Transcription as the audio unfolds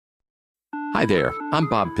Hi there, I'm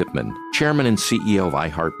Bob Pittman, Chairman and CEO of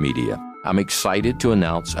iHeartMedia. I'm excited to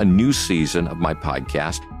announce a new season of my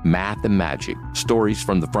podcast, Math and Magic, Stories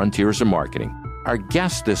from the Frontiers of Marketing. Our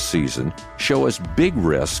guests this season show us big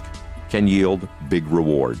risk can yield big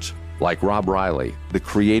rewards, like Rob Riley, the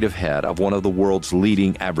creative head of one of the world's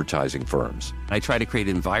leading advertising firms. I try to create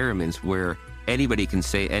environments where anybody can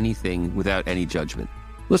say anything without any judgment.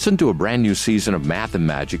 Listen to a brand new season of Math and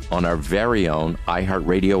Magic on our very own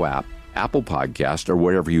iHeartRadio app, Apple Podcast, or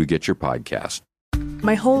wherever you get your podcast.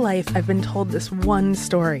 My whole life, I've been told this one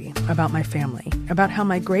story about my family, about how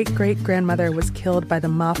my great-great-grandmother was killed by the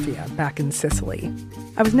mafia back in Sicily.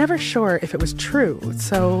 I was never sure if it was true,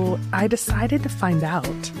 so I decided to find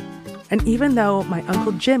out. And even though my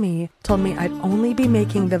Uncle Jimmy told me I'd only be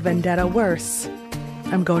making the vendetta worse,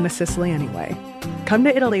 I'm going to Sicily anyway. Come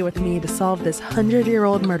to Italy with me to solve this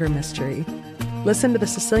 100-year-old murder mystery. Listen to The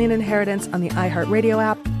Sicilian Inheritance on the iHeartRadio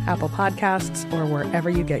app, Apple Podcasts, or wherever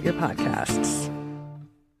you get your podcasts.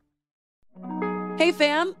 Hey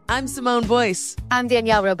fam, I'm Simone Boyce. I'm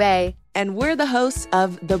Danielle Robay. And we're the hosts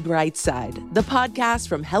of The Bright Side, the podcast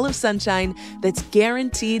from Hello Sunshine that's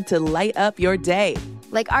guaranteed to light up your day.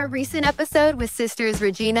 Like our recent episode with sisters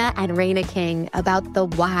Regina and Raina King about the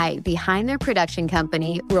why behind their production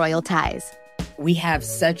company, Royal Ties. We have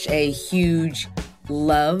such a huge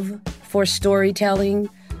love for storytelling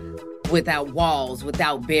without walls,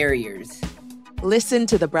 without barriers. Listen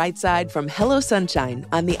to The Bright Side from Hello Sunshine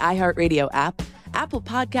on the iHeartRadio app, Apple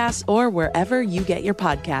Podcasts, or wherever you get your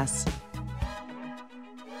podcasts.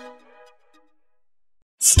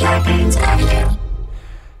 Scarpins Avenue.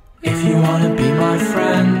 If you want to be my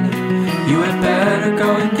friend, you had better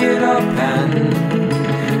go and get a pen.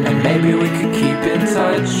 And maybe we could keep in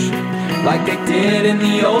touch like they did in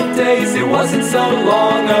the old days. It wasn't so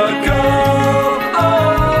long ago. Oh,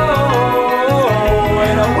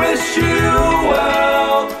 and I wish you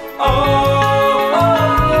well.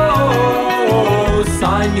 Oh,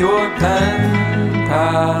 sign your pen,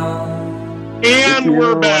 pal. And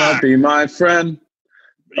we're back. Be my friend.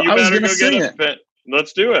 You better go get a pen.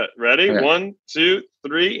 Let's do it. Ready? Okay. 1, 2,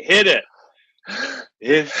 3, hit it.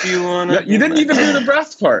 If you want to. You didn't even do the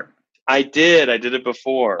breath part. I did it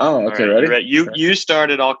before. Oh, okay. Right, Ready? You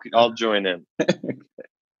started. I'll join in.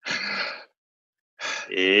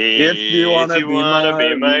 If you want to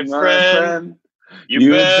be my friend,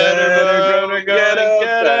 you better go get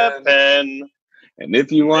a pen. And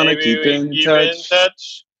if you want to keep in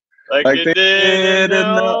touch, like you did in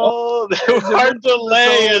the old. Our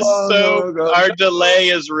delay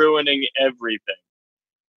is ruining everything.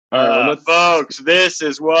 Folks, this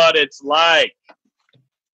is what it's like.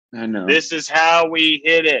 I know. This is how we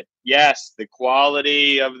hit it. Yes, the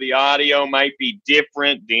quality of the audio might be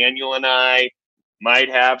different. Daniel and I might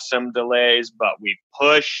have some delays, but we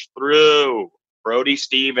push through. Brody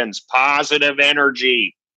Stevens, positive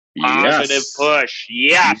energy, positive push.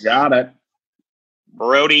 Yes. You got it.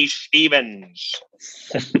 Brody Stevens.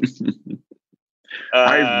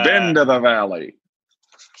 I've been to the valley.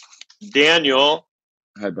 Daniel.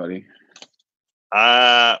 Hi, buddy.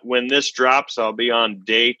 When this drops, I'll be on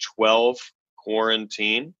day 12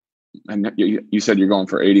 quarantine. And you said you're going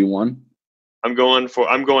for 81? I'm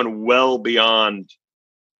going well beyond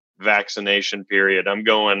vaccination period. I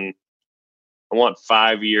want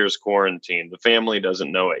 5 years quarantine. The family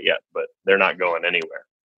doesn't know it yet, but they're not going anywhere.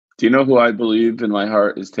 Do you know who I believe in my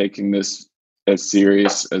heart is taking this as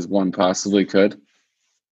serious as one possibly could?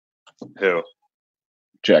 Who?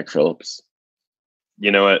 Jack Phillips.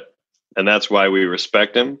 You know what? And that's why we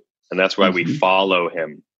respect him. And that's why we follow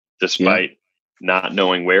him despite not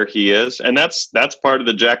knowing where he is. And that's part of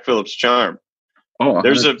the Jack Phillips charm. Oh,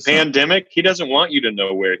 there's a pandemic. He doesn't want you to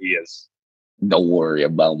know where he is. Don't worry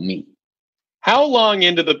about me. How long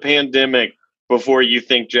into the pandemic before you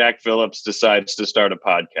think Jack Phillips decides to start a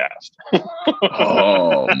podcast?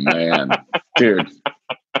 Oh, man. Dude.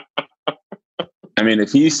 I mean,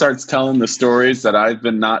 if he starts telling the stories that I've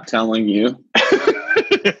been not telling you.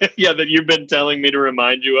 Yeah, that you've been telling me to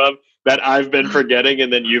remind you of, that I've been forgetting,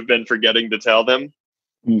 and then you've been forgetting to tell them.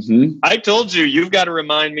 Mm-hmm. I told you, you've got to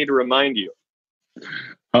remind me to remind you.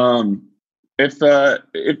 If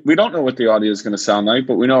we don't know what the audio is going to sound like,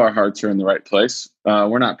 but we know our hearts are in the right place.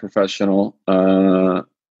 We're not professional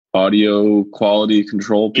audio quality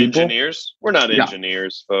control people. Engineers? We're not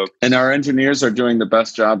engineers, folks. And our engineers are doing the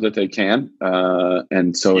best job that they can.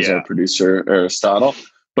 And so is our producer, Aristotle.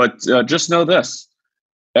 But just know this.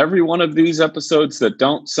 Every one of these episodes that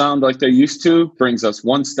don't sound like they used to brings us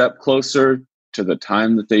one step closer to the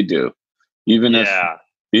time that they do. Even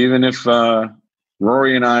if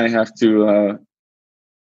Rory and I have to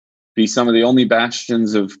be some of the only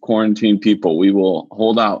bastions of quarantine people. We will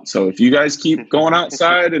hold out. So if you guys keep going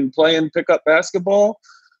outside and playing pickup basketball,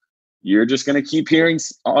 you're just going to keep hearing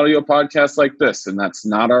audio podcasts like this, and that's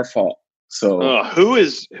not our fault. So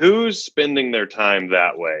who's spending their time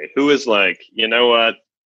that way? Who is like, you know what?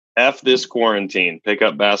 F this quarantine.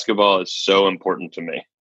 Pickup basketball is so important to me.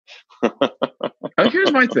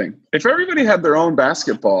 Here's my thing. If everybody had their own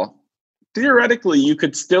basketball, theoretically, you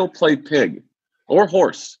could still play pig or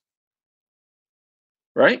horse.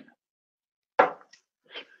 Right?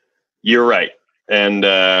 You're right. And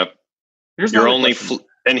you're only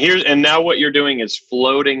and now what you're doing is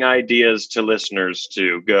floating ideas to listeners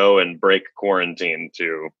to go and break quarantine,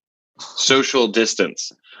 to social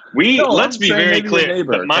distance. Let's be very clear.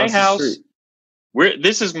 But my house,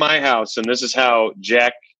 this is my house, and this is how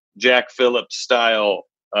Jack Phillips style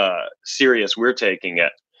serious we're taking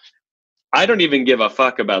it. I don't even give a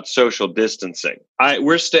fuck about social distancing. Our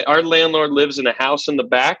landlord lives in a house in the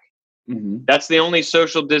back. Mm-hmm. That's the only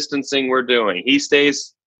social distancing we're doing. He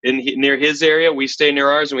stays near his area. We stay near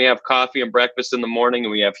ours, and we have coffee and breakfast in the morning,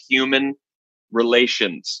 and we have human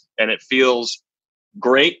relations, and it feels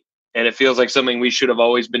great, and it feels like something we should have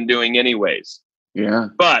always been doing anyways. Yeah.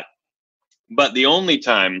 But the only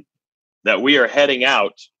time that we are heading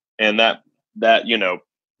out, and that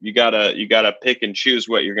you gotta pick and choose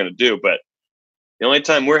what you're gonna do. But the only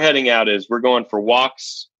time we're heading out is we're going for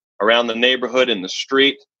walks around the neighborhood in the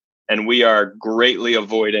street, and we are greatly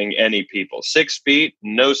avoiding any people. 6 feet,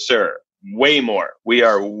 no sir. Way more. We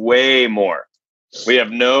are way more. We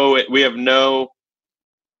have no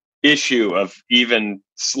issue of even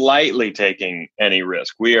slightly taking any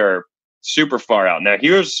risk. We are super far out. Now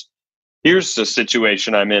here's the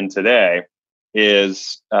situation I'm in today.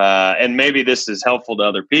 And maybe this is helpful to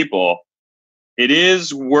other people. It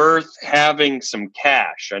is worth having some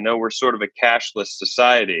cash. I know we're sort of a cashless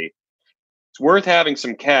society. It's worth having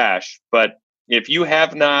some cash, but if you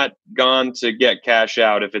have not gone to get cash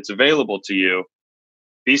out, if it's available to you,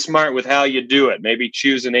 be smart with how you do it. Maybe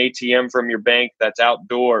choose an ATM from your bank that's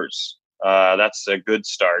outdoors. That's a good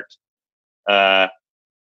start.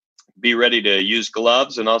 Be ready to use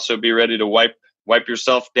gloves, and also be ready to wipe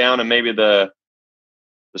yourself down, and maybe the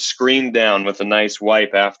screen down with a nice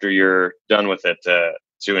wipe after you're done with it,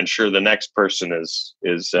 to ensure the next person is.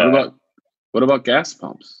 What about gas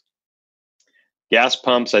pumps? Gas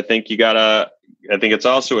pumps, I think it's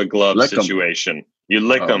also a glove situation. You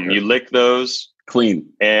lick them. Okay. You lick those clean,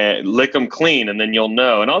 and lick them clean, and then you'll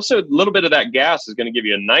know. And also, a little bit of that gas is going to give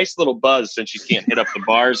you a nice little buzz, since you can't hit up the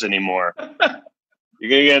bars anymore. You're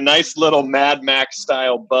going to get a nice little Mad Max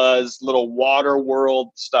style buzz, little Water World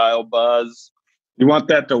style buzz. You want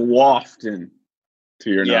that to waft in to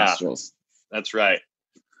your nostrils. That's right.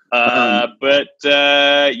 There's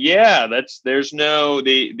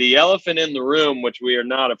the elephant in the room, which we are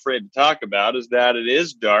not afraid to talk about, is that it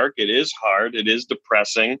is dark, it is hard, it is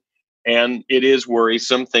depressing, and it is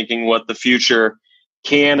worrisome thinking what the future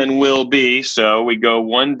can and will be. So we go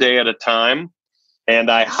one day at a time,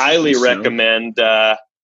 and I highly recommend, I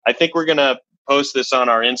think we're going to post this on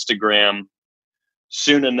our Instagram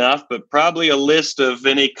soon enough, but probably a list of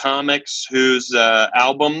any comics whose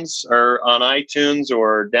albums are on iTunes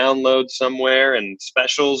or download somewhere, and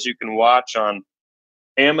specials you can watch on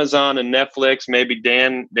Amazon and Netflix. Maybe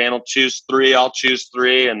Dan will choose 3, I'll choose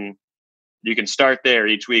 3, and you can start there.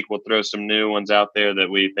 Each week we'll throw some new ones out there that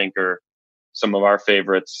we think are some of our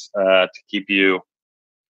favorites, to keep you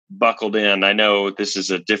buckled in. I know this is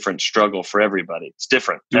a different struggle for everybody. It's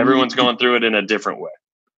different. Everyone's going through it in a different way.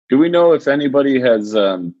 Do we know if anybody has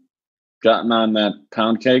gotten on that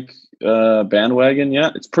pound cake bandwagon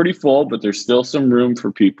yet? It's pretty full, but there's still some room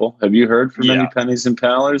for people. Have you heard from any pennies and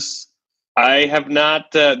pallers? I have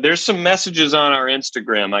not. There's some messages on our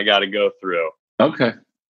Instagram I got to go through. Okay.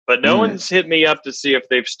 But no one's hit me up to see if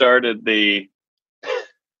they've started the...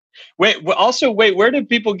 Wait, where did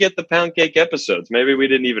people get the pound cake episodes? Maybe we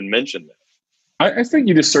didn't even mention that. I think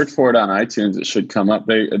you just search for it on iTunes. It should come up.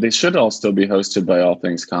 They should all still be hosted by All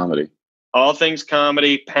Things Comedy. All Things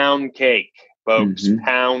Comedy, Pound Cake, folks. Mm-hmm.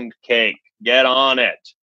 Pound Cake. Get on it.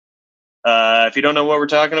 If you don't know what we're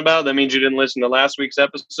talking about, that means you didn't listen to last week's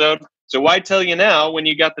episode. So why tell you now when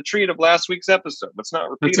you got the treat of last week's episode? Let's not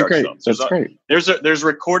repeat ourselves. That's great. There's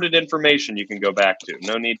recorded information you can go back to.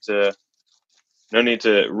 No need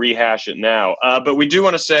to rehash it now. But we do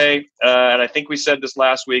want to say, and I think we said this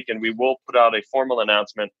last week, and we will put out a formal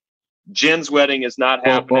announcement. Jen's wedding is not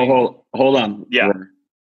happening. Hold on. Yeah.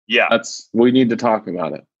 We need to talk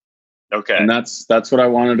about it. Okay. And that's what I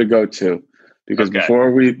wanted to go to, because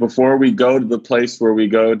before we go to the place where we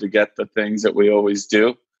go to get the things that we always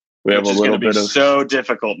do, We have Which a little bit of so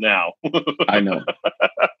difficult now. I know.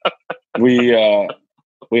 We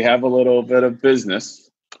have a little bit of business.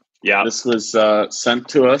 Yeah. This was sent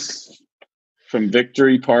to us from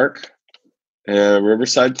Victory Park,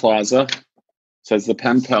 Riverside Plaza. It says the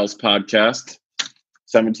Pen Pals podcast,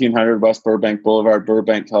 1700 West Burbank Boulevard,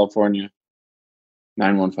 Burbank, California,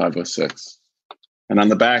 91506. And on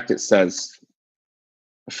the back it says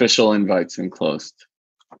official invites enclosed.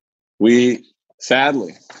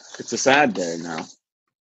 Sadly, it's a sad day now.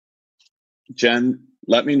 Jen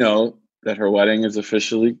let me know that her wedding is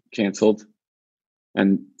officially canceled.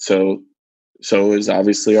 And so is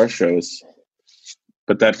obviously our shows.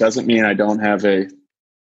 But that doesn't mean I don't have a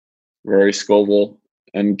Rory Scovel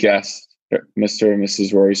and guest, Mr. and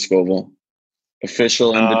Mrs. Rory Scovel,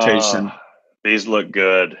 official invitation. These look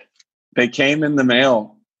good. They came in the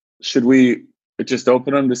mail. Should we just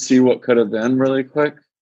open them to see what could have been really quick?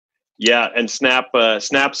 Yeah, and snap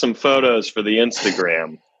some photos for the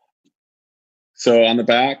Instagram. So on the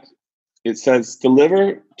back, it says,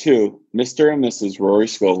 deliver to Mr. and Mrs. Rory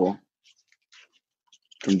Scovel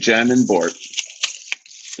from Jen and Bort.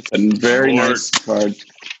 It's a very nice card.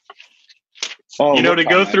 Oh, to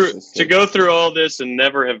go through all this and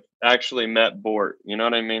never have actually met Bort. You know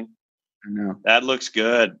what I mean? I know. That looks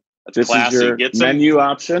good. That's this classy. Is your get some menu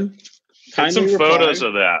option. Get some photos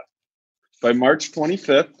of that. By March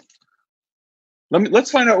 25th.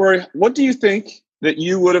 Let's find out, Rory, what do you think that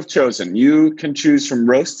you would have chosen? You can choose from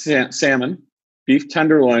roast salmon, beef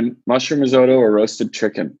tenderloin, mushroom risotto, or roasted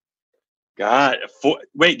chicken. God,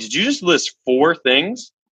 wait, did you just list 4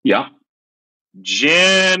 things? Yeah.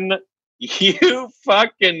 Jen, you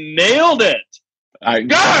fucking nailed it.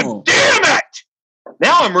 God damn it!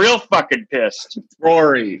 Now I'm real fucking pissed.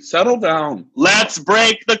 Rory, settle down. Let's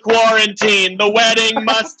break the quarantine. The wedding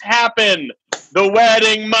must happen. The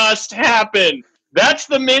wedding must happen. That's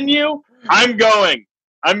the menu. I'm going.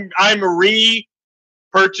 I'm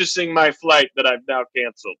re-purchasing my flight that I've now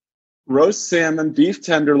canceled. Roast salmon, beef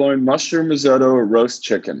tenderloin, mushroom risotto, or roast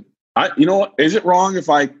chicken. You know what? Is it wrong if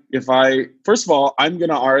I first of all, I'm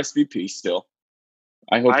gonna RSVP still.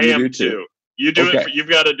 I hope you do too. You do it. You've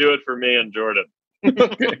got to do it for me and Jordan.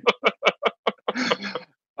 Okay.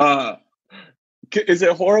 Is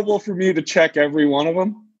it horrible for me to check every one of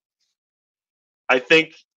them? I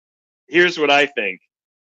think. Here's what I think.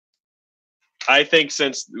 I think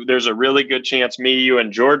since there's a really good chance me, you,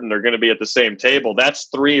 and Jordan are going to be at the same table, that's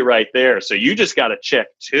 3 right there. So you just got to check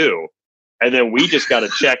 2, and then we just got to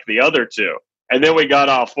check the other 2, and then we got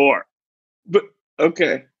all 4. But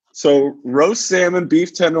okay, so roast salmon,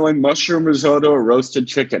 beef tenderloin, mushroom risotto, or roasted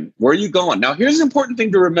chicken. Where are you going? Now, here's an important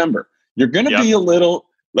thing to remember. You're going to be a little,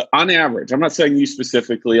 on average, I'm not saying you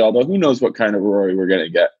specifically, although who knows what kind of Rory we're going to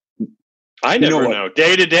get. I never know.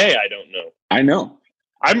 Day to day, I don't know. I know.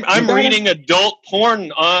 I'm reading adult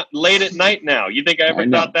porn late at night now. You think I ever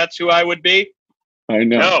thought that's who I would be? I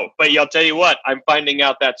know. No, but I'll tell you what. I'm finding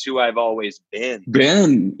out that's who I've always been.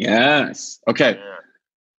 Yes. Okay. Yeah.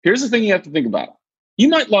 Here's the thing you have to think about. You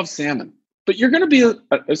might love salmon, but you're going to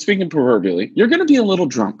be, speaking proverbially, you're going to be a little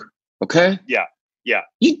drunk. Okay? Yeah. Yeah.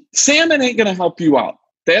 Salmon ain't going to help you out.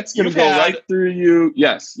 That's going to go right through you.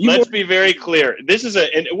 Yes. Let's be very clear. This is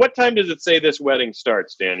and what time does it say this wedding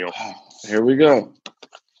starts, Daniel? Here we go.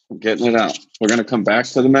 I'm getting it out. We're going to come back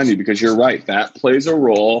to the menu because you're right. That plays a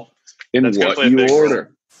role in what you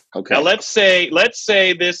order. Okay. Now let's say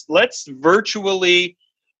this. Let's virtually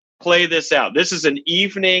play this out. This is an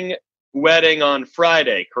evening wedding on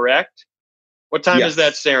Friday, correct? What time is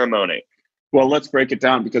that ceremony? Well, let's break it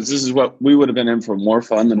down because this is what we would have been in for more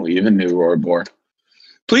fun than we even knew, Rory Bort.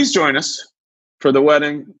 Please join us for the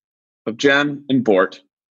wedding of Jen and Bort.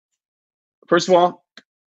 First of all,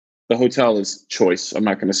 the hotel is choice. I'm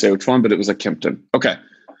not going to say which one, but it was at Kimpton. Okay.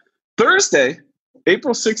 Thursday,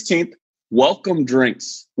 April 16th, welcome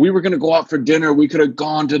drinks. We were going to go out for dinner. We could have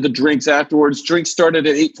gone to the drinks afterwards. Drinks started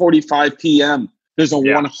at 8:45 p.m. There's a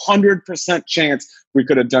 100% chance we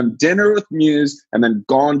could have done dinner with Muse and then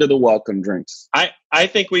gone to the welcome drinks. I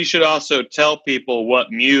think we should also tell people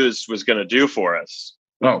what Muse was going to do for us.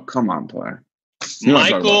 Oh, come on, player.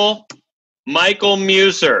 Michael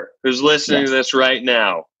Muser, who's listening to this right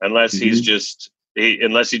now, unless he just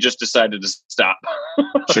decided to stop.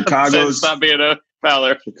 Chicago's stop being a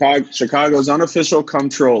feller. Chicago's unofficial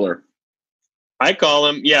comptroller. I call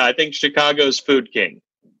him. Yeah, I think Chicago's food king.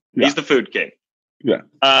 Yeah. He's the food king. Yeah.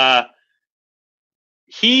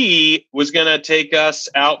 He was going to take us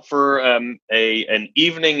out for an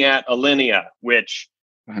evening at Alinea, which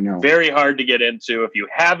I know very hard to get into. If you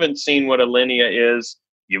haven't seen what Alinea is,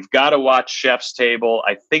 you've got to watch Chef's Table.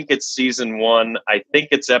 I think it's season 1. I think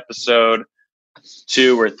it's episode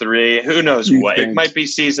 2 or 3. Who knows what? It might be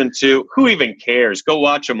season 2. Who even cares? Go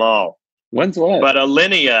watch them all. When's what? But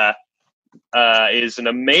Alinea is an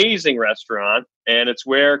amazing restaurant, and it's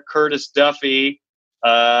where Curtis Duffy,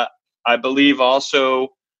 I believe, also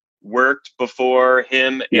worked before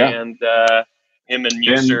him and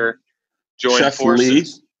Muser joined Chef forces. Lee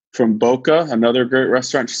from Boca, another great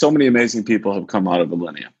restaurant. So many amazing people have come out of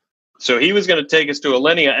Alinea. So he was going to take us to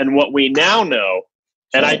Alinea, and what we now know,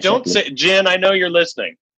 and I don't say, Jen, I know you're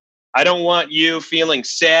listening. I don't want you feeling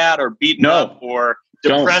sad or beaten up or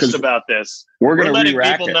depressed about this. We're going to letting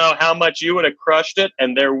re-rack people it. know how much you would have crushed it,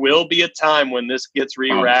 and there will be a time when this gets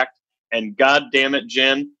re-racked. And God damn it,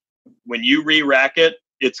 Jen, when you re-rack it,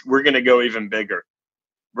 we're going to go even bigger.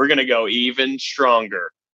 We're going to go even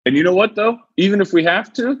stronger. And you know what, though? Even if we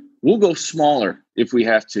have to, we'll go smaller if we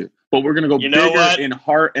have to. But we're going to go bigger in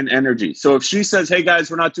heart and energy. So if she says, hey, guys,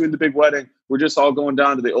 we're not doing the big wedding. We're just all going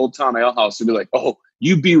down to the Old Town Ale House. We'll be like, oh,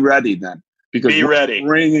 you be ready then. Because we're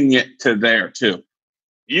bringing it to there, too.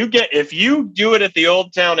 If you do it at the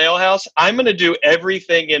Old Town Ale House, I'm going to do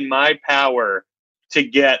everything in my power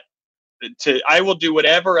I will do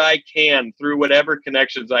whatever I can through whatever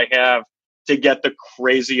connections I have to get the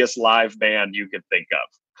craziest live band you could think of.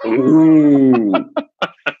 Ooh.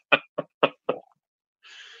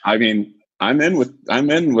 I mean, I'm in with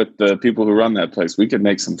the people who run that place. We could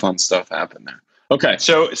make some fun stuff happen there. Okay.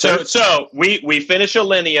 So we finish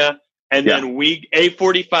Alinea, and then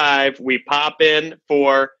 8:45 we pop in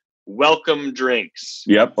for welcome drinks.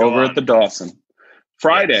 Yep, over at the Dawson.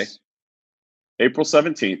 Friday, April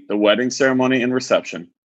 17th, the wedding ceremony and reception.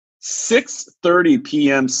 6:30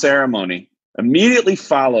 p.m. ceremony, immediately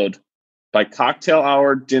followed by cocktail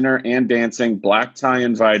hour, dinner, and dancing. Black tie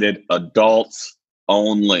invited, adults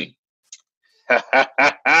only.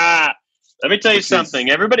 Let me tell you something.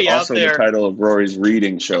 Everybody out there. Also the title of Rory's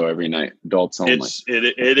reading show every night, adults only.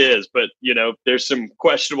 It is, but there's some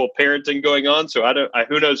questionable parenting going on. So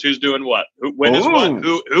who knows who's doing what? When is what?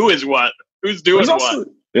 Who is what? Who's doing what?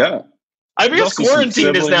 Yeah. I guess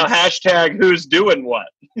quarantine is now hashtag who's doing what.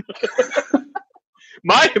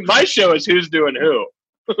 My show is who's doing who.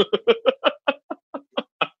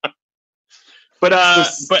 But I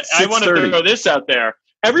want to throw this out there.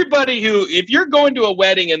 Everybody if you're going to a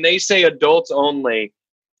wedding and they say adults only,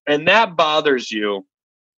 and that bothers you,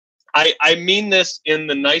 I mean this in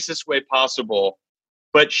the nicest way possible,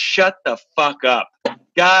 but shut the fuck up.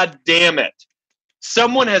 God damn it.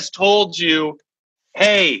 Someone has told you,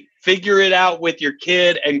 hey, figure it out with your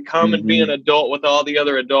kid and come and be an adult with all the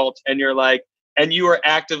other adults. And you're like, and you are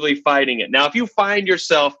actively fighting it. Now, if you find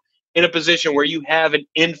yourself in a position where you have an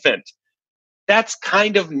infant, that's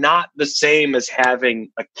kind of not the same as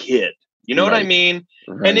having a kid. You know what I mean?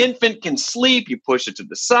 Right. An infant can sleep. You push it to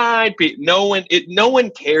the side. No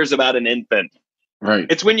one cares about an infant. Right.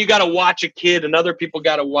 It's when you got to watch a kid and other people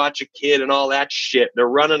got to watch a kid and all that shit. They're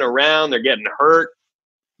running around. They're getting hurt.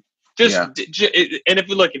 And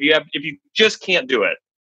if you just can't do it,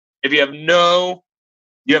 if you have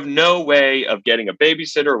no way of getting a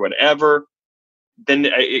babysitter or whatever, then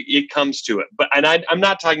it comes to it. I'm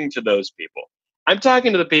not talking to those people. I'm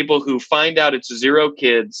talking to the people who find out it's 0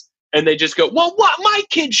 kids and they just go, well, what? My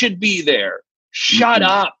kid should be there. Shut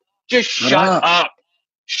up. Just shut up.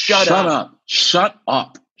 Shut up. Shut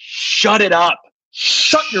up. Shut it up.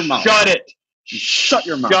 Shut your mouth. Shut it. Shut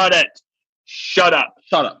your mouth. Shut it. Shut up.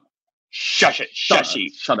 Shut up. Shush it. Shushy.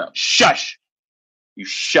 Shut up. Shush. You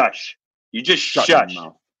shush. You just shush.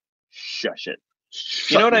 Shush it.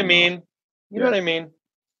 You know what I mean? You know what I mean?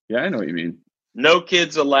 Yeah, I know what you mean. No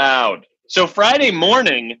kids allowed. So Friday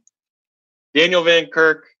morning, Daniel Van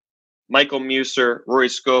Kirk, Michael Muser, Rory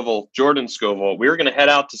Scovel, Jordan Scovel, we were going to head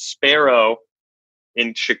out to Sparrow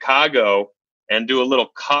in Chicago and do a little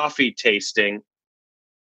coffee tasting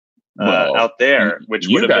out there, which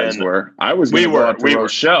would have been. I was going to go out to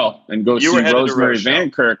Rochelle and go see Rosemary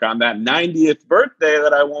Van Kirk on that 90th birthday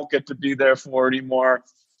that I won't get to be there for anymore.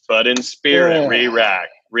 But in spirit,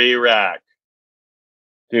 re-rack.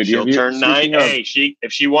 Dude, she'll turn 90. Hey,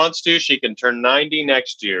 if she wants to, she can turn 90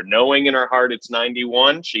 next year. Knowing in her heart it's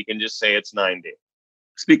 91, she can just say it's 90.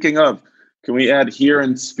 Speaking of, can we add Here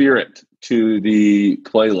in Spirit to the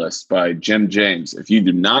playlist by Jim James? If you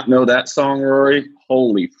do not know that song, Rory,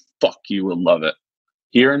 holy fuck, you will love it.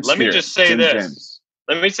 Here in Spirit. Let me just say this. James.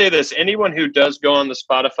 Let me say this. Anyone who does go on the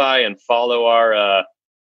Spotify and follow our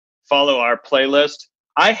playlist,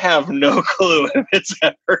 I have no clue if it's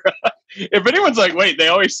ever. If anyone's like, wait, they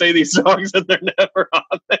always say these songs and they're never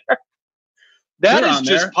on there. That is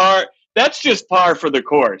just part. That's just par for the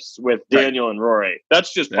course with Daniel and Rory.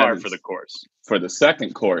 That's just par for the course. For the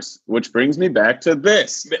second course, which brings me back to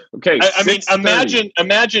this. Okay, I mean,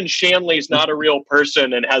 imagine Shanley's not a real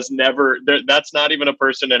person and has never. That's not even a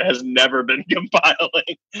person and has never been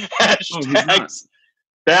compiling hashtags.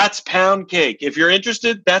 That's Pound Cake. If you're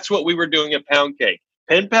interested, that's what we were doing at Pound Cake.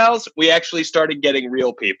 Pen Pals, we actually started getting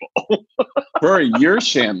real people. Rory, you're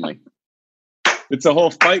Shanley. It's a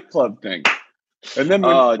whole Fight Club thing. And then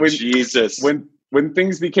when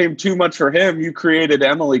things became too much for him, you created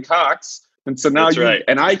Emily Cox. And so now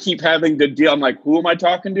and I keep having to deal. I'm like, who am I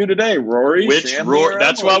talking to today? Rory? Which Rory?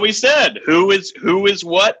 That's why we said who is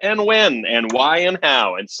what and when and why and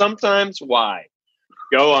how and sometimes why.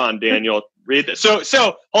 Go on, Daniel. Read this.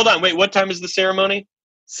 So hold on. Wait, what time is the ceremony?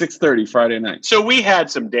 6:30 Friday night. So we had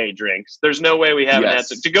some day drinks. There's no way we haven't had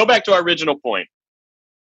some. To go back to our original point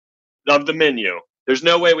of the menu, there's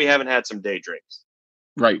no way we haven't had some day drinks.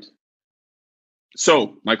 Right.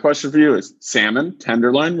 So my question for you is salmon,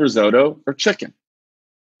 tenderloin, risotto, or chicken?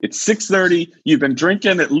 It's 6:30. You've been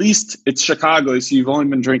drinking at least, it's Chicago, so you've only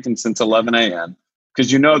been drinking since 11 a.m.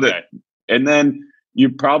 because you know that. And then you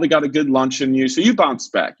probably got a good lunch in you. So you bounce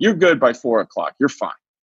back. You're good by 4 o'clock. You're fine.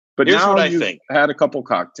 But here's now what I you've think. Had a couple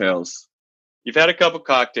cocktails. You've had a couple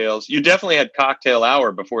cocktails. You definitely had cocktail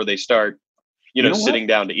hour before they start, sitting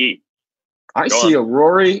down to eat. I see a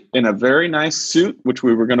Rory in a very nice suit, which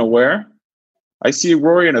we were going to wear. I see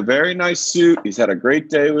Rory in a very nice suit. He's had a great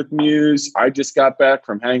day with Muse. I just got back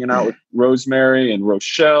from hanging out with Rosemary and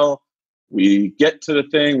Rochelle. We get to the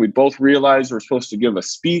thing. We both realize we're supposed to give a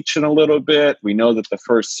speech in a little bit. We know that the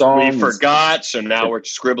first song we forgot, so now we're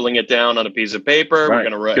scribbling it down on a piece of paper. Right.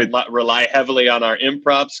 We're going to rely heavily on our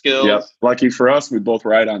improv skills. Yep. Lucky for us, we both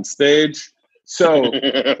ride on stage. So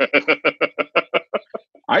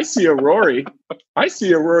I see a Rory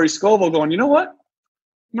Scovel going, you know what?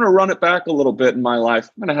 I'm going to run it back a little bit in my life.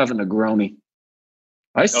 I'm going to have a Negroni.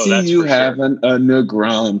 I see you having a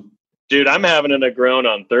Negroni. Dude, I'm having a Negroni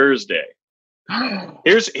on Thursday.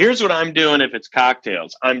 Here's what I'm doing if it's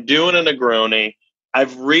cocktails. I'm doing a Negroni.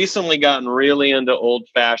 I've recently gotten really into old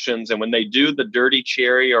fashions, and when they do the dirty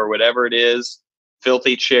cherry or whatever it is,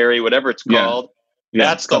 filthy cherry, whatever it's called,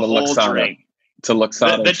 that's the whole drink. It's a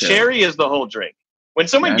Luxardo. The cherry is the whole drink. When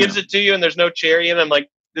someone gives it to you and there's no cherry in it, I'm like,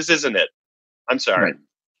 this isn't it. I'm sorry. Right.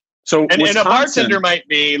 So and a bartender might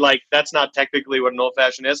be like, that's not technically what an old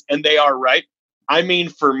fashioned is. And they are right. I mean,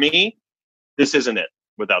 for me, this isn't it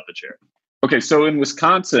without the cherry. Okay. So in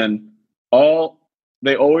Wisconsin,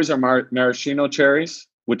 they always are maraschino cherries,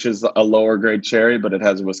 which is a lower grade cherry, but it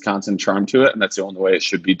has a Wisconsin charm to it. And that's the only way it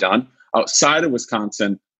should be done. Outside of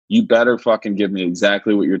Wisconsin, you better fucking give me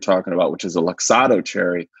exactly what you're talking about, which is a Luxardo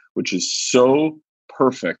cherry, which is so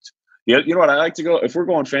perfect. Yeah, you know what I like to go? If we're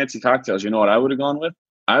going fancy cocktails, you know what I would have gone with?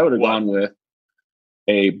 I would have gone with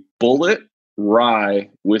a Bullet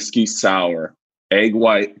Rye whiskey sour, egg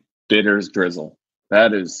white, bitters drizzle.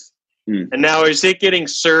 That is. And now is it getting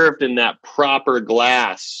served in that proper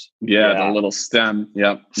glass? Yeah, the little stem.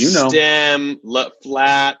 Yep. Stem,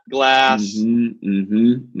 flat glass.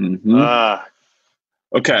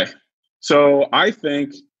 Okay. So I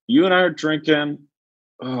think you and I are drinking.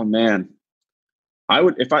 Oh man.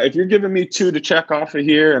 If you're giving me 2 to check off of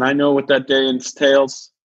here and I know what that day entails,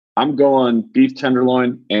 I'm going beef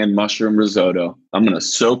tenderloin and mushroom risotto. I'm going to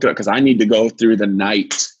soak it up because I need to go through the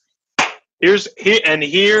night.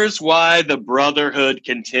 Here's why the brotherhood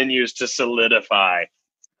continues to solidify.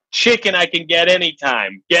 Chicken I can get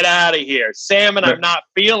anytime. Get out of here. Salmon, I'm not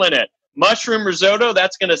feeling it. Mushroom risotto,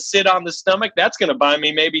 that's going to sit on the stomach. That's going to buy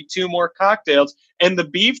me maybe 2 more cocktails. And the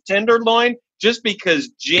beef tenderloin, just because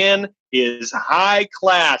gin is high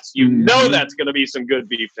class, you know that's going to be some good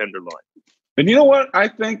beef tenderloin. And you know what? I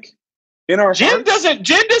think in our gin doesn't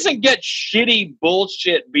get shitty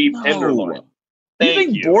bullshit beef tenderloin. You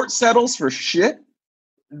think Bort settles for shit?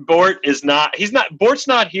 Bort's not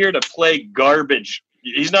here to play garbage.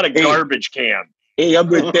 He's not a garbage can. Hey, I'm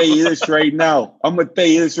going to tell you this right now.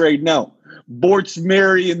 Bort's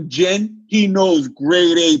marrying Jen. He knows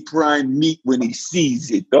grade A prime meat when he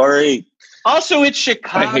sees it. All right. Also, it's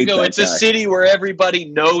Chicago. It's a city where everybody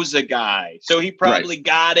knows a guy. So he probably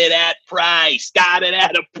got it at a price.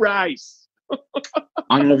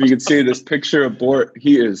 I don't know if you can see this picture of Bort.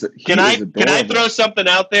 Can I throw something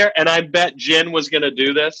out there? And I bet Jen was going to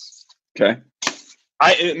do this. Okay.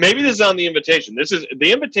 Maybe this is on the invitation.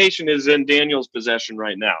 The invitation is in Daniel's possession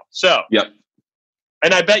right now. So, yep.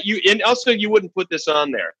 And I bet you wouldn't put this on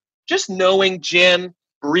there. Just knowing Jen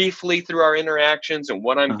briefly through our interactions and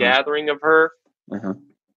what I'm gathering of her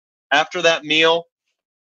after that meal,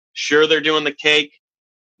 sure, they're doing the cake.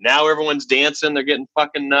 Now everyone's dancing. They're getting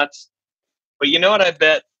fucking nuts. But you know what I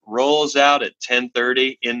bet rolls out at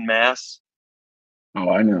 10:30 in mass? Oh,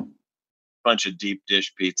 I know. Bunch of deep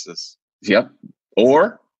dish pizzas. Yep.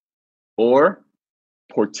 Or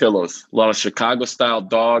Portillo's. A lot of Chicago style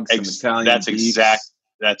dogs and Italian beefs.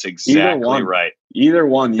 That's exactly right. Either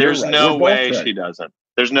one. There's no way she doesn't.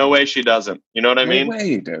 There's no way she doesn't. You know what I mean? No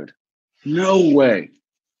way, dude. No way.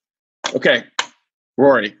 Okay,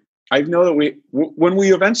 Rory. I know that when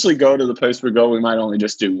we eventually go to the place we go, we might only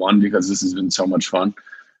just do one because this has been so much fun.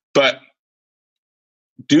 But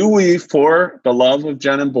do we, for the love of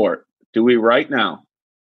Jen and Bort, do we right now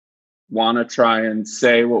want to try and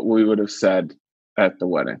say what we would have said at the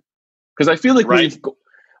wedding? Because I feel like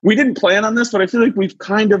we didn't plan on this, but I feel like we've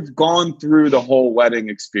kind of gone through the whole wedding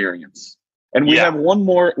experience. And we have one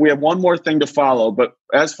more thing to follow. But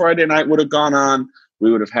as Friday night would have gone on,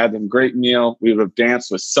 we would have had them great meal. We would have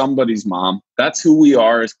danced with somebody's mom. That's who we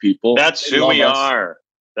are as people. That's who we are.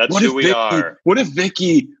 That's who we are. What if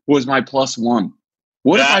Vicky was my +1?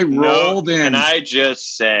 What if I rolled in? And I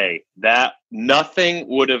just say that nothing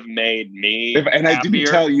would have made me and I didn't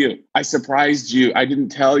tell you. I surprised you. I didn't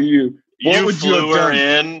tell you. What would you have done?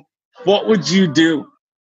 In. What would you do?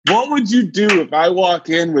 What would you do if I walk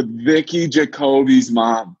in with Vicky Jacoby's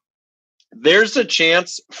mom? There's a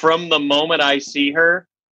chance from the moment I see her,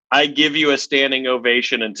 I give you a standing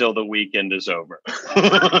ovation until the weekend is over.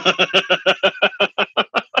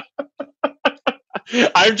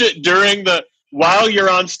 I'm just while you're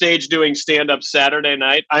on stage doing stand-up Saturday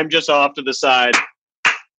night, I'm just off to the side.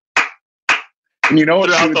 And you know what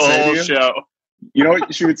throughout the whole show. You know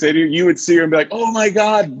what she would say to you? You would see her and be like, "Oh my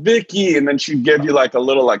God, Vicky!" And then she'd give you like a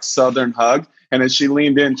little like Southern hug. And as she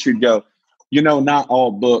leaned in, she'd go, "You know, not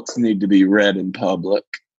all books need to be read in public."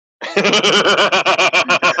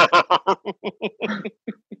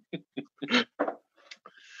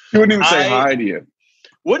 She wouldn't even say hi to you.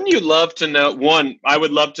 Wouldn't you love to know? One, I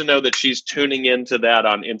would love to know that she's tuning into that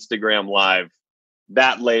on Instagram Live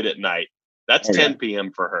that late at night. That's 10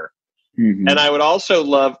 p.m. for her. Mm-hmm. And I would also,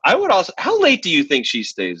 how late do you think she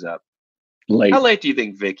stays up? Late. How late do you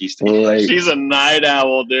think Vicky stays up? She's a night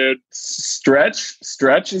owl, dude.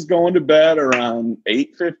 Stretch is going to bed around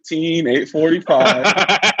 8:15, 8:45.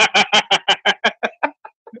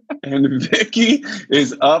 And Vicky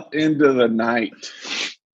is up into the night.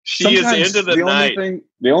 She is into the night.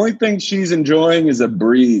 The only thing she's enjoying is a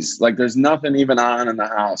breeze. Like there's nothing even on in the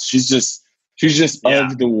house. She's just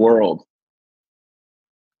of the world.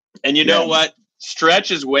 And you know what?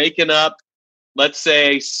 Stretch is waking up, let's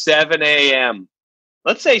say 7 a.m.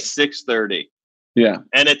 Let's say 6:30. Yeah.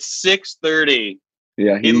 And at 6:30,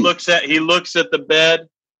 he looks at the bed.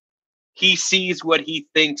 He sees what he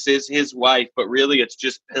thinks is his wife, but really it's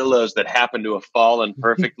just pillows that happen to have fallen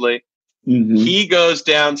perfectly. Mm-hmm. He goes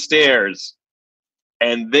downstairs,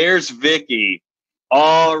 and there's Vicky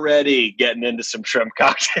already getting into some shrimp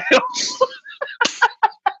cocktails.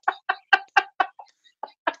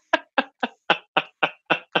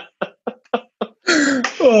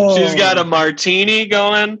 She's got a martini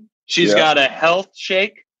going. She's got a health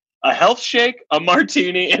shake, a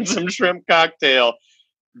martini, and some shrimp cocktail.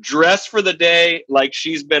 Dressed for the day like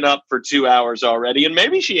she's been up for 2 hours already. And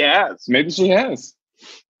maybe she has.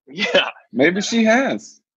 Yeah. Maybe she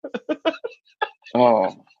has.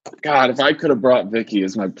 Oh, God, if I could have brought Vicky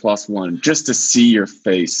as my +1 just to see your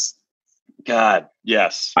face. God,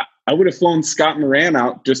 yes. I would have flown Scott Moran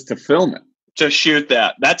out just to film it. To shoot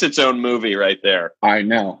that. That's its own movie right there. I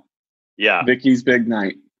know. Yeah. Vicky's big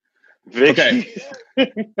night. Vicky.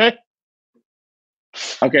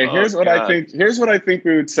 Okay, here's what I think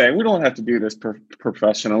we would say. We don't have to do this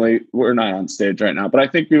professionally. We're not on stage right now, but I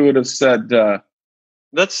think we would have said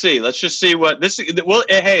let's see. Let's just see what this is. Well,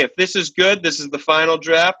 hey, if this is good, this is the final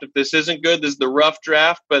draft. If this isn't good, this is the rough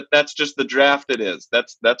draft, but that's just the draft it is.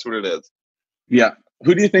 That's what it is. Yeah.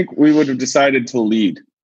 Who do you think we would have decided to lead?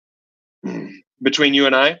 Between you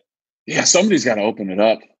and I? Yeah, somebody's got to open it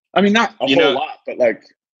up. I mean, not a whole lot, but like,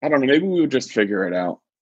 I don't know, maybe we would just figure it out.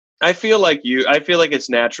 I feel like it's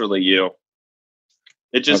naturally you.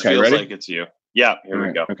 It just feels like it's you. Yeah, here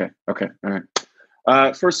we go. Okay. All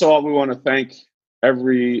right. First of all, we want to thank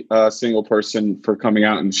every single person for coming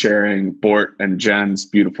out and sharing Bort and Jen's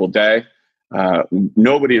beautiful day.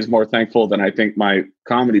 Nobody is more thankful than I think my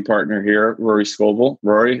comedy partner here, Rory Scovel.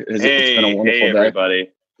 Rory, it's been a wonderful day.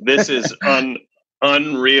 Everybody. This is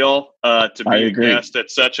unreal to be a guest at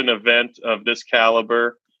such an event of this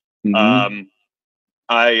caliber. Mm-hmm.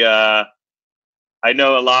 I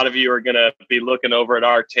know a lot of you are going to be looking over at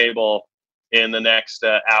our table in the next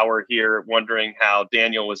hour here, wondering how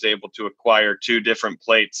Daniel was able to acquire 2 different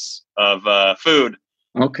plates of food.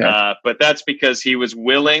 Okay. But that's because he was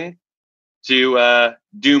willing to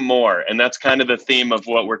do more. And that's kind of the theme of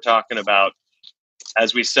what we're talking about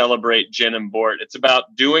as we celebrate Jen and Bort. It's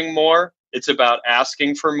about doing more. It's about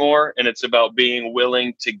asking for more, and it's about being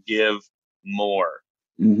willing to give more.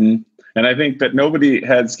 Mm-hmm. And I think that nobody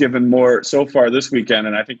has given more so far this weekend,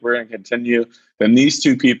 and I think we're going to continue, than these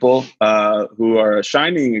two people who are a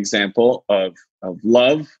shining example of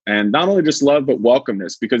love, and not only just love, but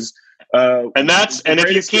welcomeness. Because and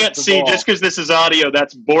if you can't see, just because this is audio,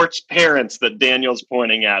 that's Bort's parents that Daniel's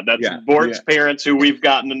pointing at. That's Bort's parents who we've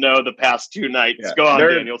gotten to know the past 2 nights. Yeah. Go on,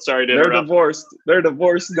 Daniel. Sorry to interrupt. They're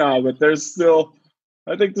divorced now, but there's still,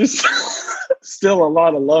 I think there's still a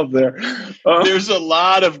lot of love there. There's a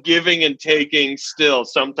lot of giving and taking still,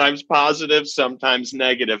 sometimes positive, sometimes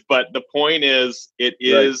negative. But the point is, it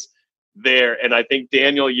is there. And I think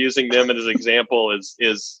Daniel using them as an example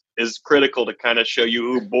is critical to kind of show you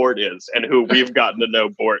who Bort is and who we've gotten to know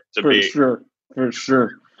Bort to be. For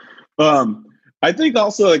sure. I think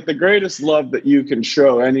also, like, the greatest love that you can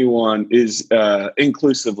show anyone is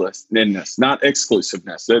inclusiveness, not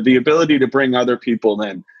exclusiveness. The ability to bring other people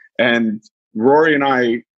in. And Rory and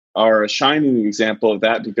I are a shining example of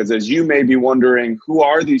that, because as you may be wondering, who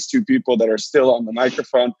are these two people that are still on the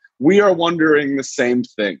microphone? We are wondering the same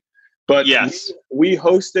thing. But yes, we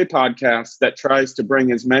host a podcast that tries to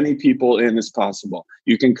bring as many people in as possible.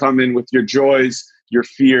 You can come in with your joys, your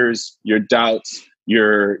fears, your doubts,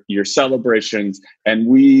 your celebrations, and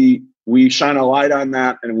we shine a light on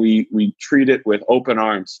that, and we treat it with open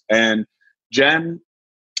arms. And Jen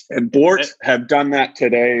and Bort have done that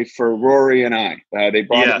today for Rory and I. They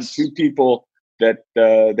brought in two people that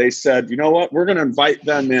they said, you know what, we're going to invite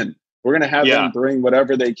them in. We're going to have them bring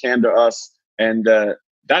whatever they can to us. And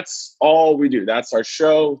that's all we do. That's our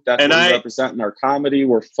show. That's what we represent in our comedy.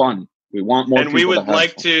 We're fun. We want more people. And we would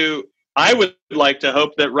I would like to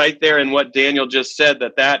hope that right there in what Daniel just said,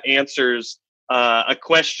 that answers a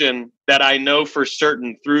question that I know for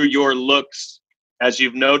certain through your looks, as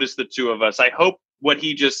you've noticed the two of us. I hope what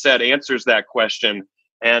he just said answers that question.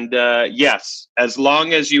 And yes, as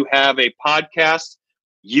long as you have a podcast,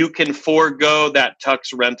 you can forego that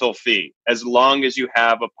Tux rental fee, as long as you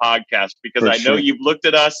have a podcast, because I know you've looked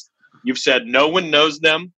at us. You've said no one knows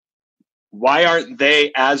them. Why aren't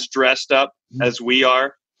they as dressed up as we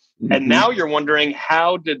are? Mm-hmm. And now you're wondering,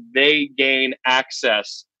 how did they gain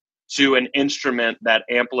access to an instrument that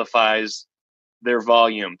amplifies their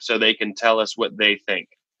volume so they can tell us what they think?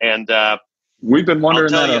 And we've been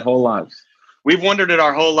wondering that our whole lives. We've wondered it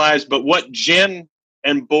our whole lives. But what Jen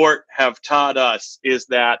and Bort have taught us is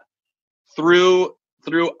that through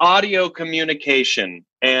audio communication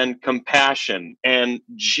and compassion and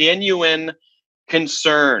genuine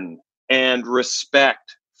concern and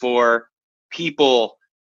respect for people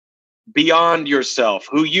beyond yourself,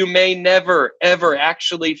 who you may never, ever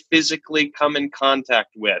actually physically come in contact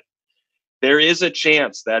with, there is a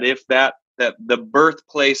chance that if that the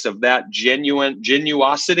birthplace of that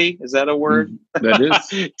genuosity, is that a word? That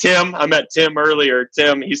is. Tim, I met Tim earlier.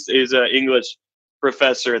 Tim, he's an English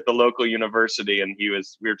professor at the local university, and we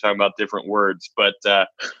were talking about different words, but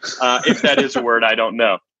if that is a word, I don't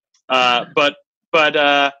know. But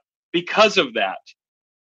because of that,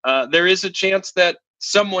 there is a chance that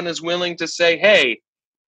someone is willing to say, hey,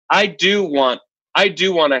 I do want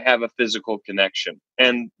to have a physical connection.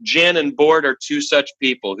 And Jen and Bort are two such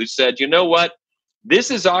people who said, you know what, this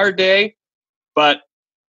is our day, but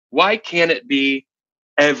why can't it be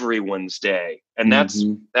everyone's day? And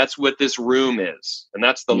that's what this room is. And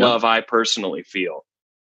that's the love I personally feel.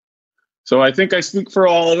 So I think I speak for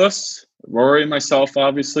all of us, Rory and myself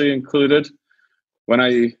obviously included, when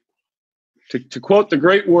to quote the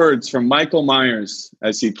great words from Michael Myers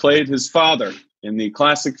as he played his father in the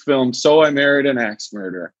classic film So I Married an Axe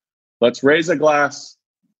Murderer. Let's raise a glass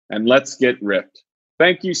and let's get ripped.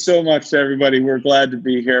 Thank you so much, everybody. We're glad to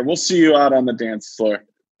be here. We'll see you out on the dance floor.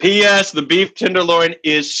 P.S. The beef tenderloin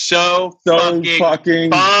is so fucking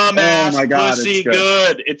bomb-ass pussy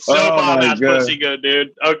good. It's so bomb-ass pussy good, dude.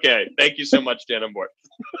 Okay. Thank you so much, Dan and Bort.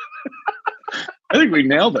 I think we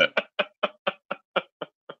nailed it.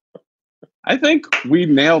 I think we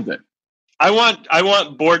nailed it. I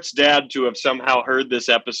want Bort's dad to have somehow heard this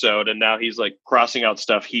episode, and now he's like crossing out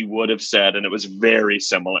stuff he would have said, and it was very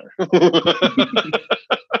similar.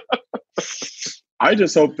 I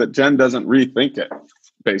just hope that Jen doesn't rethink it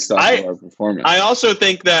based on our performance. I also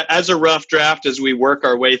think that as a rough draft, as we work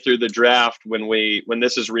our way through the draft, when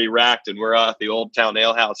this is re-racked and we're at the Old Town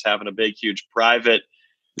Ale House having a big, huge private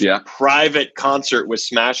concert with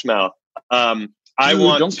Smash Mouth. I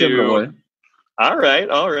want don't to. Give it away. All right.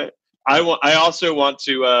 I also want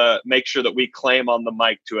to make sure that we claim on the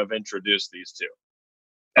mic to have introduced these two.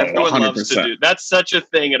 Everyone 100%. loves to do. That's such a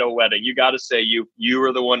thing at a wedding. You got to say you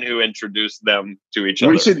were the one who introduced them to each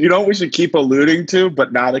other. We should, we should keep alluding to,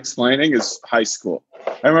 but not explaining, is high school.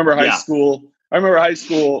 I remember high school.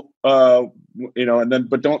 And then,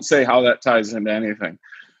 but don't say how that ties into anything.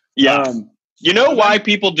 Yeah. You know why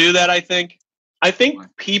people do that? I think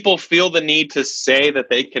people feel the need to say that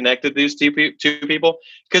they connected these two people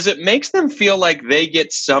because it makes them feel like they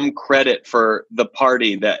get some credit for the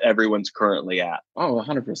party that everyone's currently at. Oh,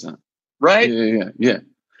 100%. Right? Yeah.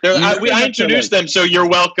 I introduced them, so you're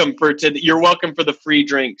welcome for the free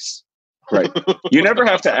drinks. Right. You never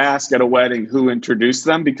have to ask at a wedding who introduced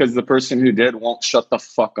them because the person who did won't shut the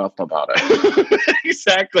fuck up about it.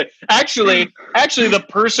 Exactly. Actually, the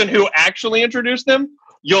person who actually introduced them,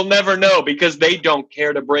 you'll never know because they don't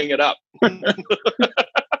care to bring it up.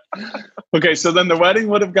 Okay, so then the wedding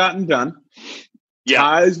would have gotten done. Yeah.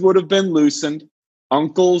 Ties would have been loosened.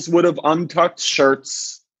 Uncles would have untucked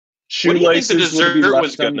shirts. Shoelaces what do you think the dessert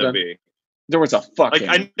was going to be? There was a fucking.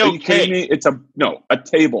 I know. Are you kidding me? It's a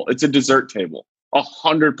table. It's a dessert table.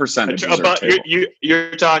 100% a dessert table.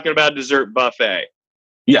 You're talking about dessert buffet.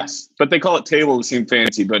 Yes, but they call it table to seem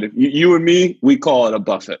fancy. But if you and me, we call it a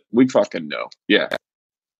buffet. We fucking know. Yeah.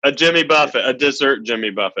 A Jimmy Buffett, a dessert Jimmy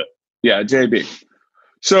Buffett. Yeah, JB.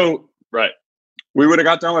 So right, we would have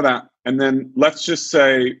got done with that, and then let's just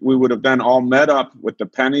say we would have then all met up with the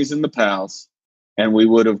pennies and the pals, and we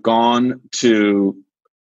would have gone to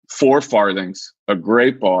Four Farthings, a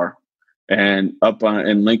great bar, and up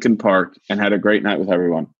in Lincoln Park, and had a great night with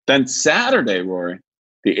everyone. Then Saturday, Rory,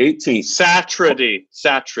 the 18th.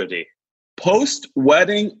 Saturday.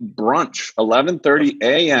 Post-wedding brunch, 11:30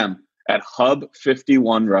 a.m. at Hub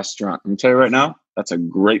 51 restaurant. I'm going to tell you right now, that's a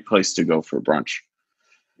great place to go for brunch.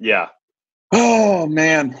 Yeah. Oh,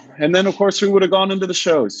 man. And then, of course, we would have gone into the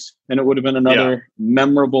shows, and it would have been another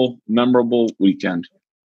memorable weekend.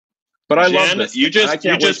 But I love this. You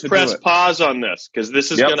just press pause on this because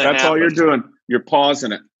this is going to happen. That's all you're doing. You're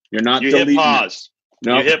pausing it. You're not deleting hit pause.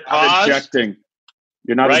 No, you hit pause. Ejecting.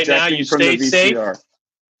 You're not right ejecting now, you from stay the VCR. Safe.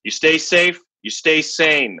 You stay safe. You stay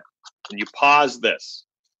sane. And you pause this.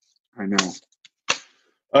 I know.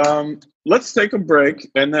 Let's take a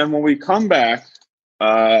break. And then when we come back,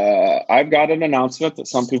 I've got an announcement that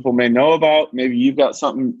some people may know about. Maybe you've got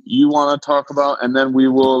something you want to talk about. And then we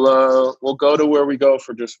will we'll go to where we go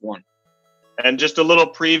for just one. And just a little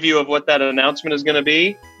preview of what that announcement is going to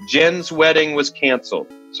be. Jen's wedding was canceled.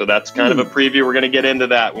 So that's kind of a preview. We're going to get into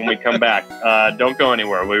that when we come back. Don't go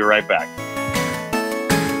anywhere. We'll be right back.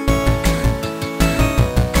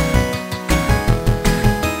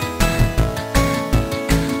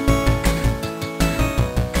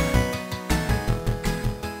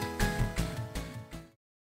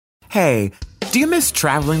 Hey, do you miss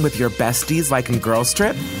traveling with your besties like in Girls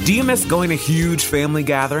Trip? Do you miss going to huge family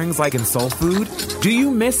gatherings like in Soul Food? Do you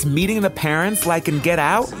miss meeting the parents like in Get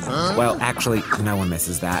Out? Well, actually, no one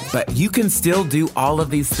misses that. But you can still do all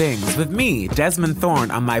of these things with me, Desmond Thorne,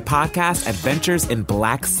 on my podcast, Adventures in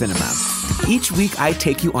Black Cinema. Each week, I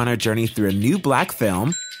take you on a journey through a new Black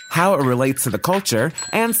film, how it relates to the culture,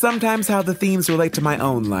 and sometimes how the themes relate to my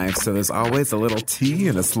own life, so there's always a little tea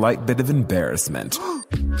and a slight bit of embarrassment.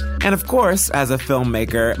 And of course, as a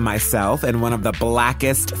filmmaker myself and one of the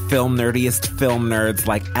blackest, nerdiest film nerds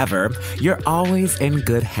like ever, you're always in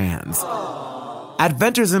good hands.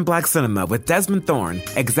 Adventures in Black Cinema with Desmond Thorne,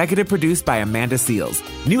 executive produced by Amanda Seales.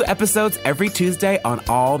 New episodes every Tuesday on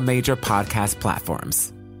all major podcast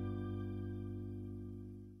platforms.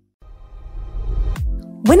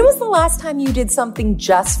 When was the last time you did something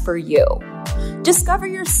just for you? Discover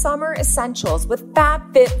your summer essentials with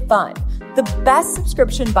FabFitFun, the best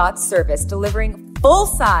subscription box service delivering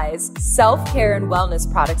full-size self-care and wellness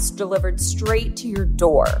products delivered straight to your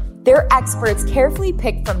door. Their experts carefully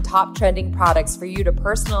pick from top trending products for you to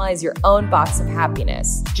personalize your own box of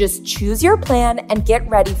happiness. Just choose your plan and get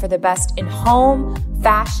ready for the best in home,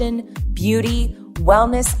 fashion, beauty,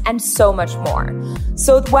 wellness, and so much more.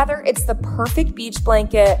 So whether it's the perfect beach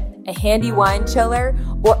blanket, a handy wine chiller,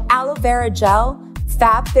 or aloe vera gel,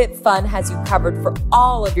 FabFitFun has you covered for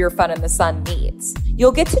all of your fun in the sun needs.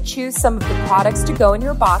 You'll get to choose some of the products to go in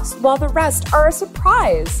your box while the rest are a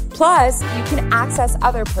surprise. Plus, you can access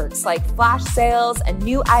other perks like flash sales and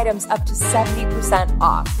new items up to 70%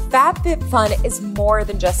 off. FabFitFun is more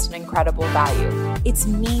than just an incredible value. It's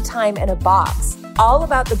me time in a box. All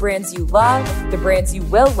about the brands you love, the brands you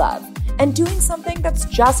will love, and doing something that's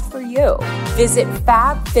just for you. Visit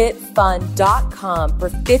FabFitFun.com for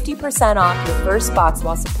 50% off your first box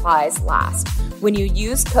while supplies last when you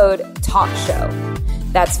use code TALKSHOW.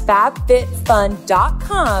 That's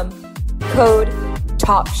FabFitFun.com, code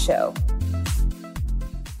TALKSHOW.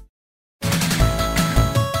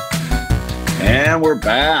 And we're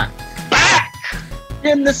back. Back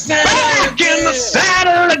in the saddle. Back in the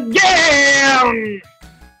saddle again.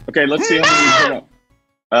 Okay, let's see how many you put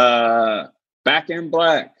up. Back in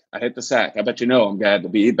black. I hit the sack. I bet you know I'm glad to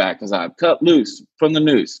be back because I've cut loose from the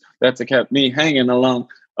noose. That's what kept me hanging along.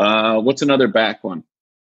 What's another back one?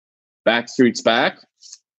 Backstreet's Back.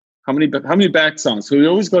 How many back songs? So we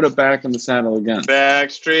always go to Back in the Saddle again.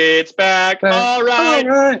 Backstreet's Back. All right. All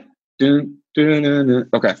right. Dun, dun, dun, dun.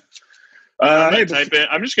 Okay. I'm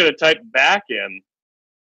just going to type back in.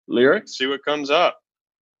 Lyrics? See what comes up.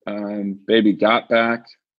 Baby Got Back.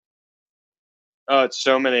 Oh, it's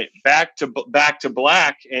so many. Back to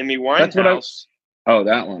Black, Amy Winehouse.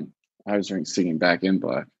 That one. I was singing Back in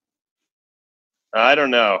Black. I don't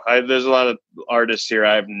know. There's a lot of artists here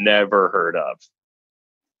I've never heard of.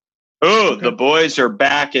 Oh, okay. The Boys Are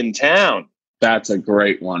Back in Town. That's a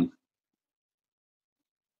great one.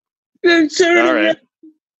 All right.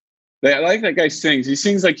 I like that guy sings. He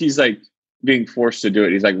sings like he's like being forced to do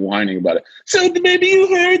it. He's like whining about it. So maybe you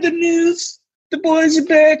heard the news. The boys are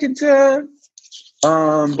back in town.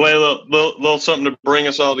 Play a little something to bring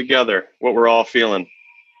us all together. What we're all feeling.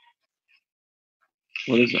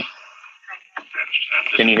 What is that?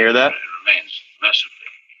 Can you hear that?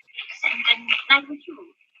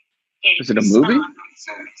 Is it a movie?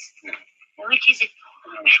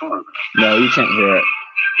 No, you can't hear it.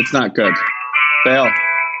 It's not good. Fail.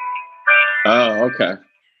 Oh, okay.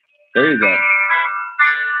 There you go.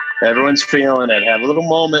 Everyone's feeling it. Have a little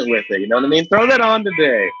moment with it. You know what I mean? Throw that on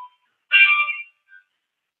today.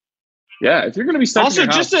 Yeah, if you're going to be stuck also, in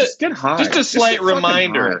your house, just get high. Just a slight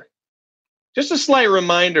reminder. Just a slight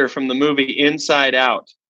reminder from the movie Inside Out.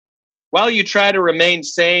 While you try to remain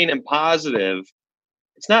sane and positive,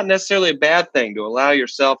 it's not necessarily a bad thing to allow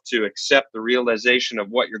yourself to accept the realization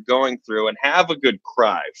of what you're going through and have a good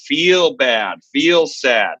cry. Feel bad. Feel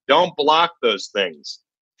sad. Don't block those things.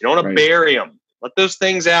 You don't want to bury them. Let those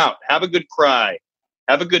things out. Have a good cry.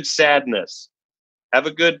 Have a good sadness. Have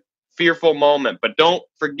a good fearful moment. But don't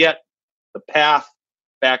forget the path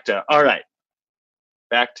back to, all right,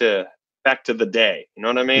 back to the day. You know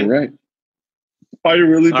what I mean? You're right. I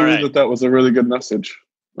really believe that was a really good message.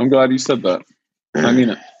 I'm glad you said that. I mean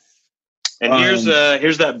it. And here's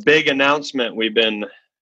that big announcement we've been.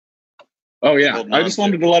 Oh yeah, I just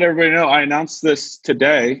wanted to let everybody know I announced this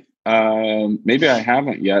today. Maybe I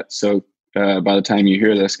haven't yet. So by the time you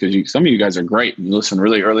hear this, because some of you guys are great and you listen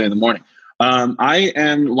really early in the morning. I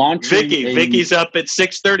am launching. Vicky's up at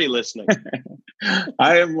 6:30 listening.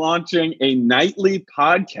 I am launching a nightly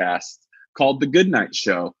podcast called The Goodnight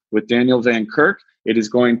Show with Daniel Van Kirk. It is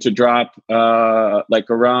going to drop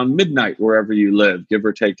like around midnight wherever you live, give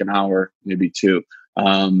or take an hour, maybe two.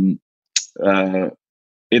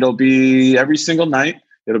 It'll be every single night.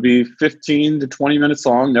 It'll be 15 to 20 minutes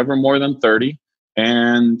long, never more than 30.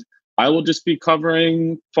 And I will just be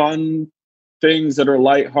covering fun things that are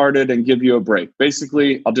lighthearted and give you a break.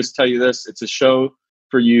 Basically, I'll just tell you this. It's a show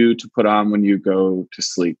for you to put on when you go to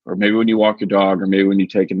sleep, or maybe when you walk your dog, or maybe when you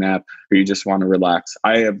take a nap, or you just want to relax.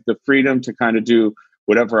 I have the freedom to kind of do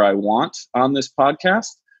whatever I want on this podcast.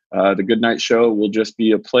 The Goodnight Show will just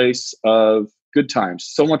be a place of good times.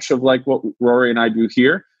 So much of like what Rory and I do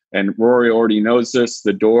here, and Rory already knows this,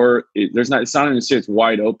 the door, it's not even to say it's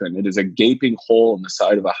wide open. It is a gaping hole in the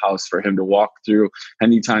side of a house for him to walk through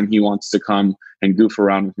anytime he wants to come and goof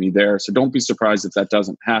around with me there. So don't be surprised if that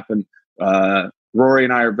doesn't happen. Rory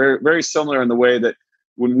and I are very, very similar in the way that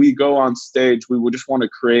when we go on stage, we would just want to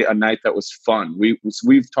create a night that was fun.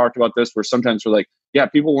 We've talked about this where sometimes we're like, yeah,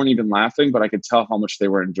 people weren't even laughing, but I could tell how much they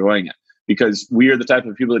were enjoying it, because we are the type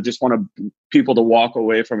of people that just want people to walk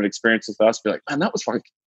away from an experience with us, be like, man, that was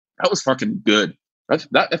fucking good.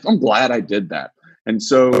 I'm glad I did that. And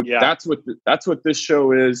so that's what this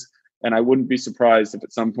show is. And I wouldn't be surprised if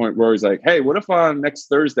at some point Rory's like, hey, what if on next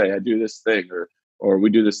Thursday I do this thing, or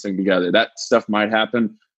we do this thing together? That stuff might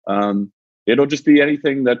happen. It'll just be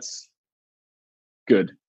anything that's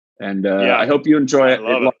good. And I hope you enjoy it.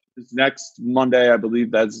 It launches next Monday. I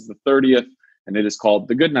believe that's the 30th. And it is called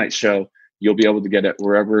The Goodnight Show. You'll be able to get it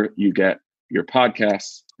wherever you get your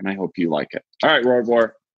podcasts. And I hope you like it. All right, Roy Boy.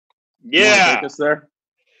 Yeah. Take us there?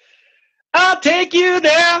 I'll take you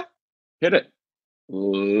there. Hit it.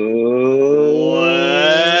 Let's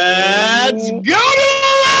go to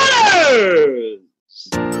the letters.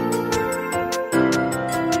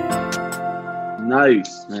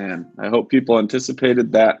 Nice, man. I hope people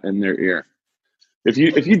anticipated that in their ear. If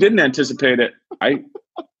you didn't anticipate it,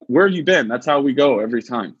 where have you been? That's how we go every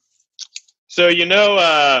time. So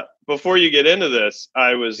before you get into this,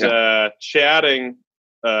 I was chatting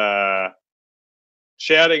on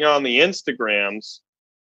the Instagrams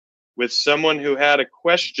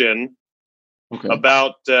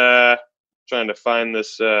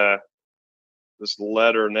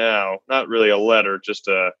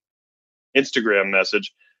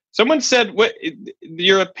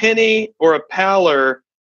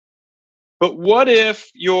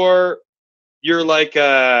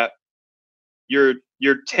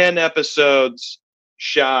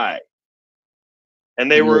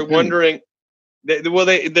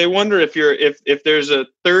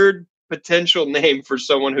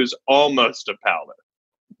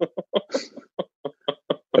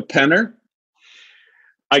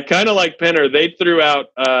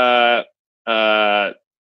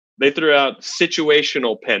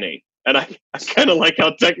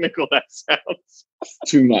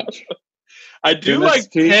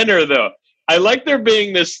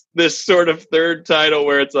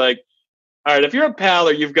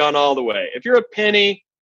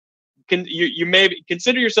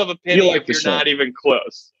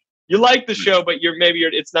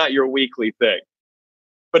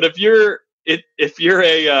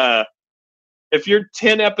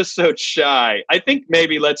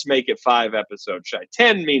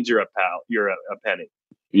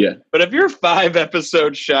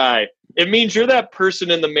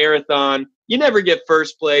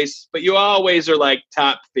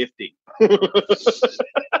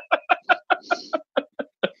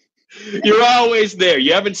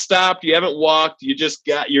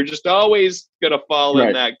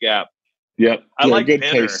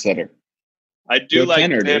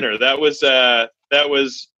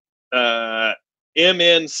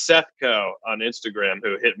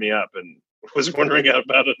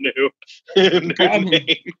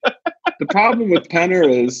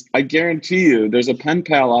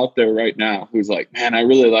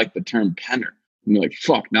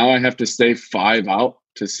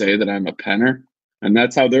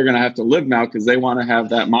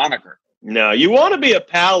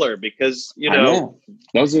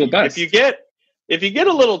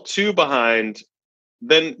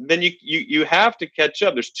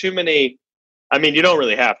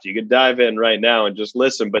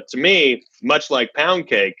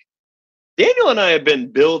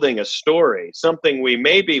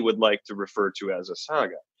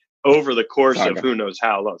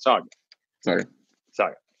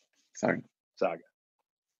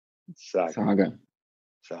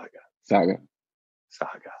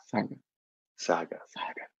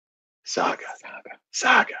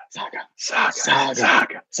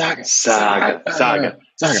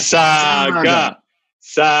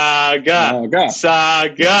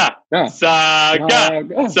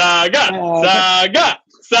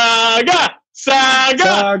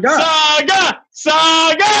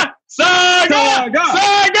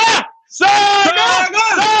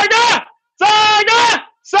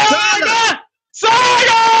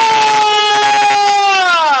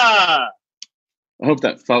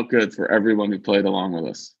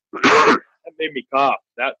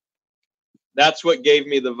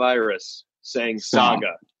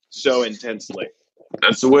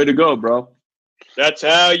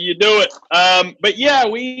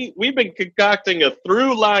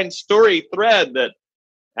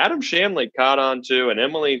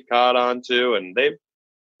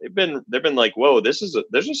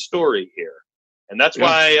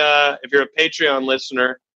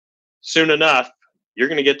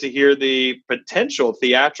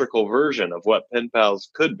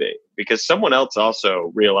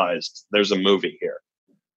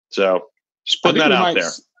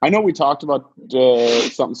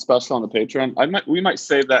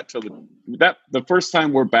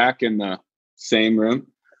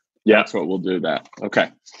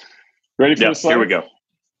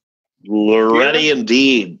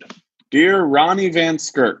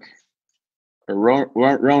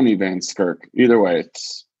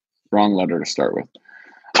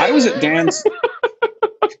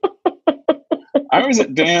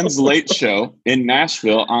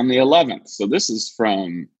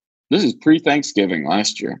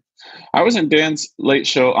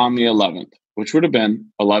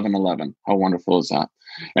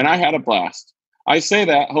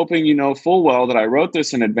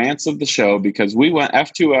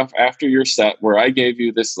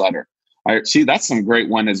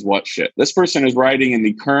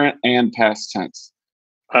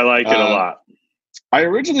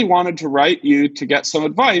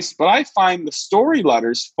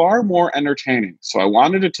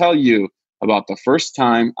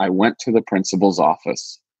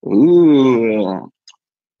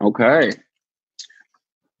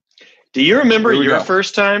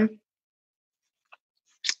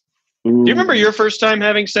Do you remember your first time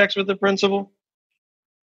having sex with the principal?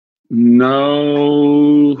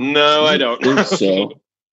 No. No, I don't think so.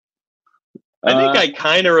 I think I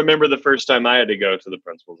kind of remember the first time I had to go to the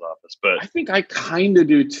principal's office, but I think I kind of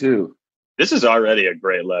do too. This is already a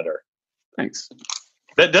great letter. Thanks.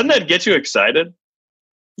 Doesn't that get you excited?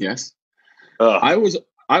 Yes. I was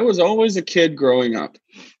always a kid growing up.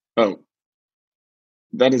 Oh,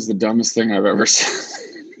 that is the dumbest thing I've ever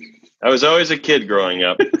said. I was always a kid growing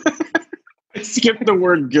up. I skipped the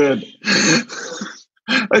word good.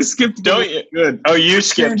 I skipped the word good. Oh, you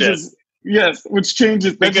skipped it. Yes, which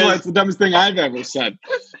changes. That's why it's the dumbest thing I've ever said.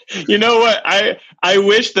 You know what? I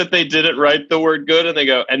wish that they didn't write the word good and they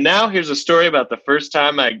go, and now here's a story about the first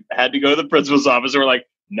time I had to go to the principal's office. And we're like,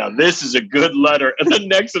 now this is a good letter. And the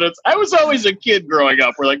next sentence, I was always a kid growing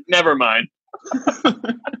up. We're like, never mind.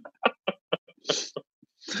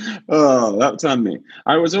 Oh, that's on me.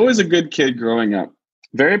 I was always a good kid growing up.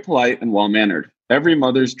 Very polite and well-mannered. Every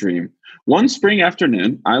mother's dream. One spring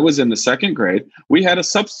afternoon, I was in the second grade. We had a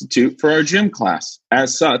substitute for our gym class.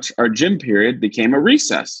 As such, our gym period became a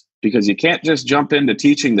recess because you can't just jump into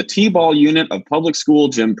teaching the T-ball unit of public school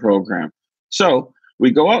gym program. So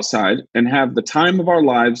we go outside and have the time of our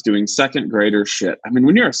lives doing second grader shit. I mean,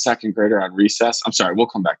 when you're a second grader on recess, I'm sorry, we'll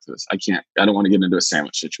come back to this. I don't want to get into a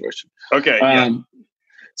sandwich situation. Okay.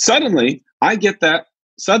 Suddenly I get that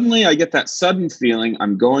sudden feeling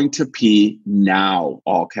I'm going to pee now,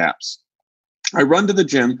 all caps. I run to the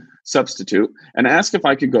gym substitute and ask if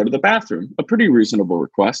I could go to the bathroom, a pretty reasonable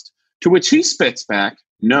request, to which he spits back,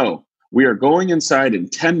 no, we are going inside in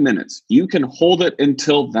 10 minutes. You can hold it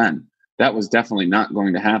until then. That was definitely not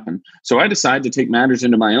going to happen. So I decide to take matters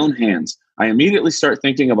into my own hands. I immediately start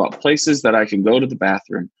thinking about places that I can go to the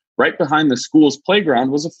bathroom. Right behind the school's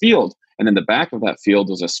playground was a field, and in the back of that field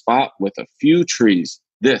was a spot with a few trees.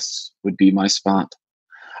 This would be my spot.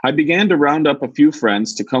 I began to round up a few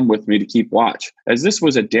friends to come with me to keep watch, as this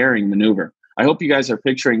was a daring maneuver. I hope you guys are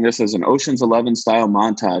picturing this as an Ocean's 11 style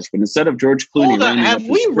montage, but instead of George Clooney... Hold on, have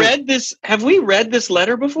we read this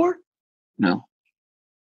letter before? No.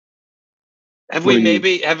 Have we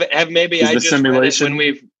maybe I just simulation?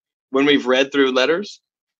 read it when we've read through letters?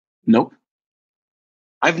 Nope.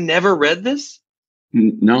 I've never read this?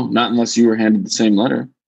 No, not unless you were handed the same letter.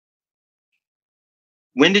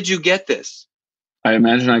 When did you get this? I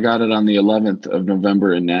imagine I got it on the 11th of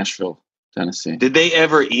November in Nashville, Tennessee. Did they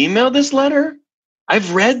ever email this letter?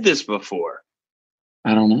 I've read this before.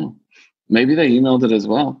 I don't know. Maybe they emailed it as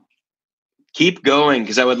well. Keep going,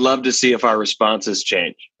 because I would love to see if our responses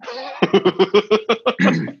change.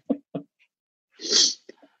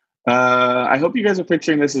 I hope you guys are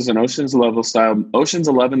picturing this as an Ocean's 11 style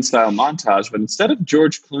montage, but instead of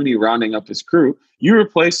George Clooney rounding up his crew, you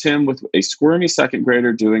replace him with a squirmy second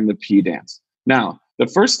grader doing the pee dance. Now, the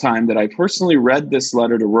first time that I personally read this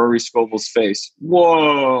letter to Rory Scovel's face,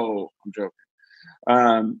 whoa, I'm joking.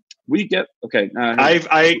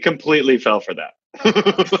 I completely fell for that.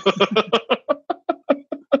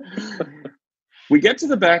 We get to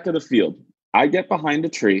the back of the field. I get behind a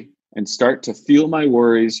tree and start to feel my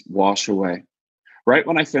worries wash away. Right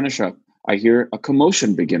when I finish up, I hear a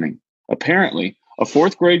commotion beginning. Apparently, a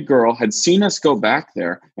fourth grade girl had seen us go back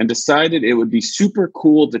there and decided it would be super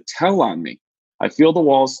cool to tell on me. I feel the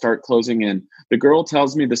walls start closing in. The girl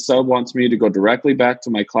tells me the sub wants me to go directly back to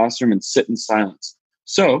my classroom and sit in silence.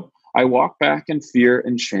 So I walk back in fear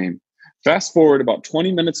and shame. Fast forward about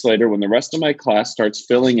 20 minutes later when the rest of my class starts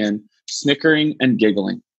filling in, snickering and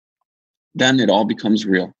giggling. Then it all becomes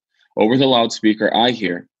real. Over the loudspeaker, I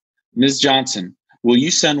hear, Ms. Johnson, will you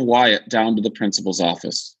send Wyatt down to the principal's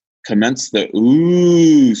office? Commence the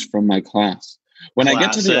oohs from my class. When Classic. I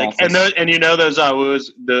get to the office... And you know those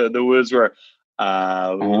woos, the woos were...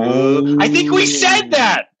 I think we said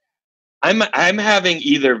that. I'm having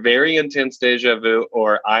either very intense deja vu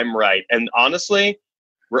or I'm right. And honestly,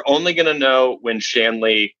 we're only going to know when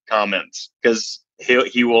Shanley comments because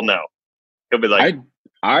he will know. He'll be like...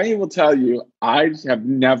 I will tell you, I have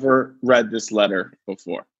never read this letter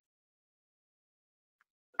before.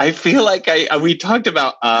 I feel like we talked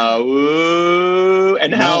about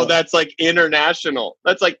and how that's like international.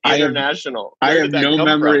 That's like international. I have no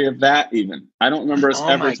memory of that even. I don't remember us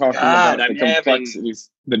ever talking about the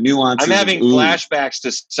complexities, the nuances. I'm having flashbacks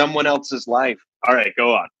to someone else's life. All right,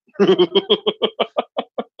 go on.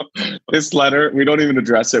 This letter, we don't even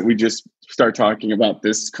address it. We just start talking about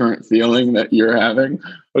this current feeling that you're having.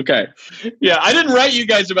 Okay. Yeah, I didn't write you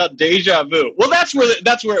guys about deja vu. Well, that's where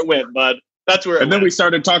it went, bud. That's where it went. Then we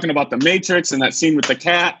started talking about The Matrix and that scene with the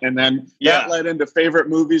cat, and then that led into favorite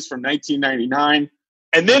movies from 1999.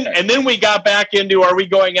 And then we got back into, are we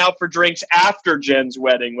going out for drinks after Jen's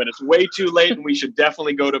wedding when it's way too late and we should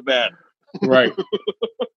definitely go to bed? Right.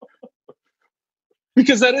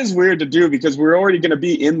 Because that is weird to do, because we're already going to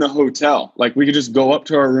be in the hotel. Like, we could just go up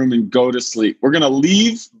to our room and go to sleep. We're going to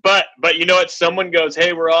leave. But you know what? Someone goes,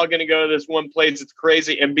 hey, we're all going to go to this one place. It's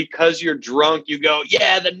crazy. And because you're drunk, you go,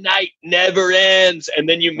 yeah, the night never ends. And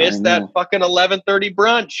then you miss that fucking 11:30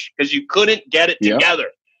 brunch because you couldn't get it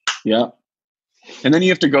together. Yeah. And then you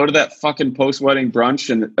have to go to that fucking post-wedding brunch,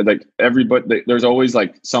 and like everybody, there's always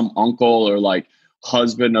like some uncle or like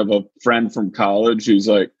husband of a friend from college who's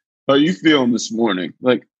like, how you feeling this morning?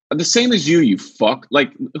 Like, the same as you fuck.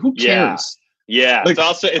 Like, who cares? Yeah. Like,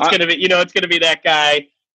 it's gonna be, it's gonna be that guy,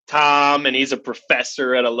 Tom, and he's a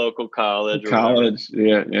professor at a local college.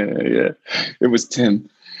 Yeah. It was Tim.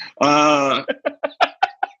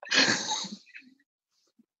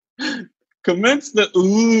 Commence the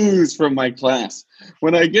ooze from my class.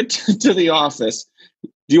 When I get to the office,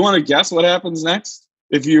 do you want to guess what happens next?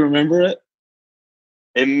 If you remember it?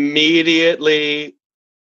 Immediately,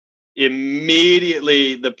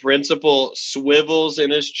 the principal swivels in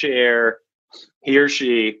his chair, he or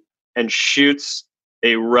she, and shoots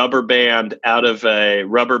a rubber band out of a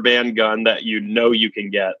rubber band gun that you can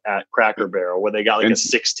get at Cracker Barrel, where they got like a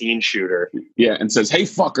 16 shooter. Yeah, and says, hey,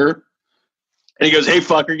 fucker. And he goes, hey,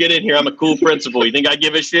 fucker, get in here. I'm a cool principal. You think I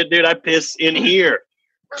give a shit, dude? I piss in here.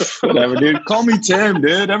 Whatever, dude. Call me Tim,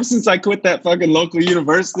 dude. Ever since I quit that fucking local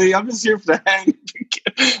university, I'm just here for the hang.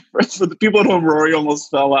 For the people at home, Rory almost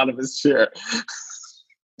fell out of his chair.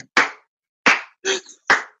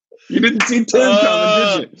 You didn't see Tim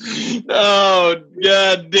coming, did you? Oh,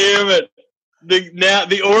 god damn it.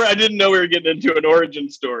 I didn't know we were getting into an origin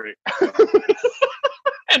story.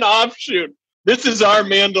 An offshoot. This is our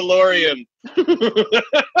Mandalorian.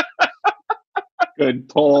 Good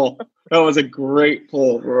pull. That was a great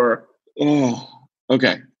pull, Roar. Oh,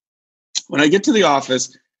 okay. When I get to the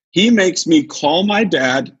office, he makes me call my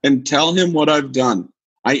dad and tell him what I've done.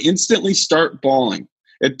 I instantly start bawling.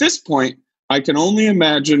 At this point, I can only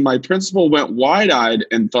imagine my principal went wide-eyed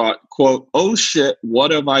and thought, quote, oh shit,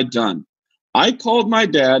 what have I done? I called my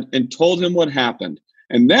dad and told him what happened,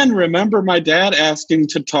 and then remember my dad asking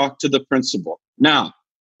to talk to the principal. Now,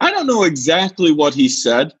 I don't know exactly what he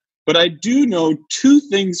said, but I do know two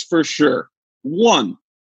things for sure. One,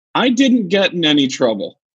 I didn't get in any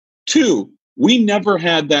trouble. Two, we never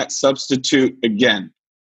had that substitute again.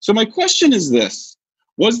 So my question is this.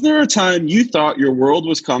 Was there a time you thought your world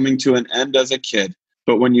was coming to an end as a kid,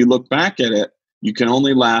 but when you look back at it, you can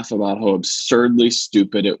only laugh about how absurdly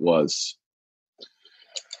stupid it was?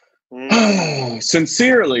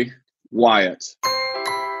 Sincerely, Wyatt.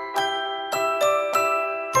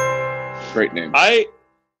 Great name. I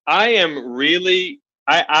am really,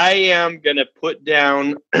 I am going to put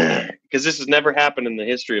down, because this has never happened in the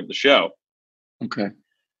history of the show. Okay.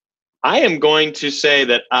 I am going to say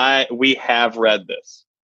that we have read this.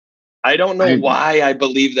 I don't know why I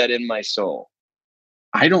believe that in my soul.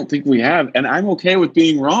 I don't think we have, and I'm okay with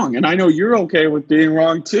being wrong, and I know you're okay with being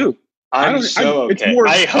wrong too. I'm so okay.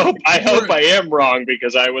 I hope I am wrong,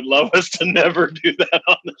 because I would love us to never do that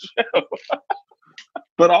on the show.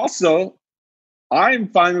 But also, I'm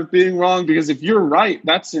fine with being wrong, because if you're right,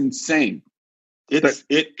 that's insane.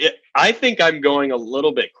 I think I'm going a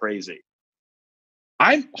little bit crazy.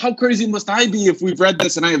 How crazy must I be if we've read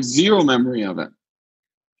this and I have zero memory of it?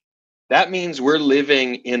 That means we're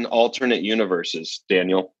living in alternate universes,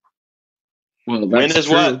 Daniel. Well, that's when is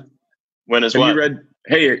true. what? When is have what?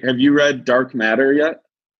 Have you read Dark Matter yet?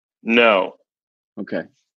 No. Okay.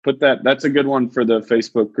 Put that's a good one for the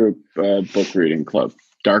Facebook group book reading club.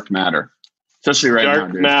 Dark Matter. Especially right now.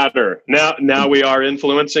 Dark Matter. Now we are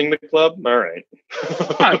influencing the club? All right.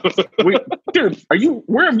 Dude,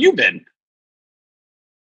 where have you been?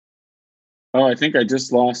 Oh, I think I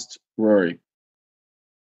just lost Rory.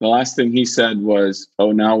 The last thing he said was,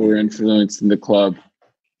 oh, now we're influencing the club.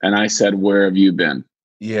 And I said, where have you been?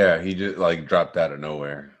 Yeah, he just dropped out of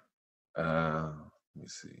nowhere. Let me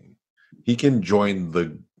see. He can join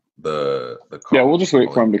the call. Yeah, we'll just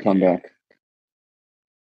wait for him to come back.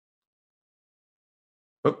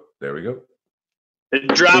 Oh, there we go. It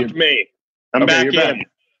dropped me. I'm back in. Back.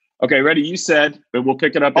 Okay, ready? You said, but we'll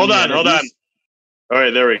pick it up. Hold on. All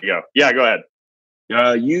right, there we go. Yeah, go ahead.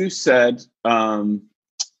 You said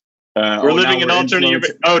we're living in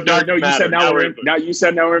alternate. Dark Matter. You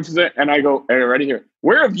said now we're influencing, and I go, hey, ready here.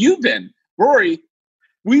 Where have you been, Rory?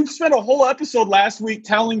 We've spent a whole episode last week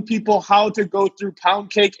telling people how to go through Pound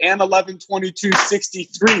Cake and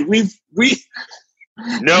 11/22/63. We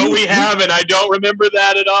haven't. I don't remember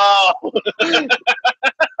that at all.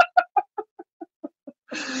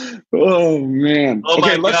 Oh man! Oh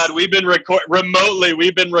my God! We've been remotely.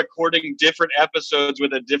 We've been recording different episodes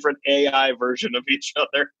with a different AI version of each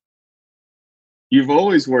other. You've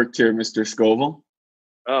always worked here, Mr. Scoville.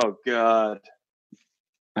 Oh God!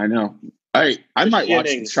 I know. I might watch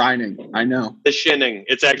The Shining. I know. The Shining.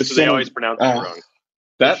 It's actually they always pronounce it wrong.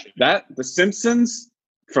 That The Simpsons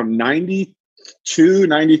from 92,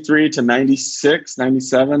 93 to 96,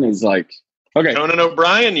 97 is like okay. Conan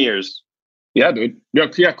O'Brien years. Yeah, dude.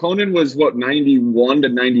 Yeah, Conan was what, 91 to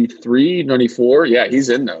 93, 94? Yeah, he's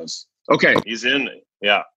in those. Okay. He's in it.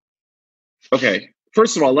 Yeah. Okay.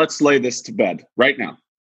 First of all, let's lay this to bed right now.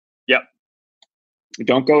 Yep.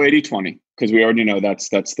 Don't go 80-20 because we already know that's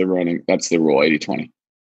the rule, 80-20.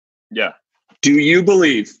 Yeah. Do you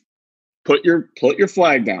believe, put your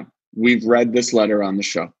flag down, we've read this letter on the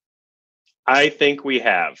show? I think we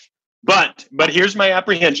have. But here's my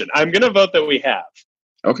apprehension. I'm going to vote that we have.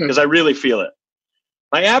 Okay. Because I really feel it.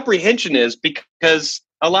 My apprehension is because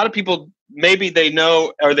a lot of people, maybe they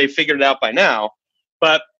know or they figured it out by now,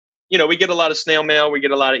 but we get a lot of snail mail, we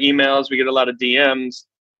get a lot of emails, we get a lot of DMs,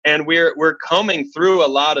 and we're combing through a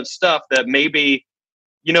lot of stuff that maybe,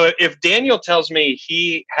 if Daniel tells me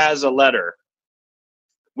he has a letter,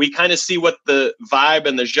 we kind of see what the vibe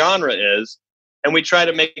and the genre is, and we try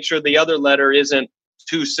to make sure the other letter isn't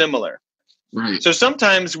too similar. Right. So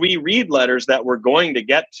sometimes we read letters that we're going to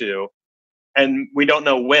get to, and we don't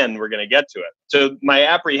know when we're going to get to it. So my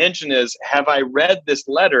apprehension is, have I read this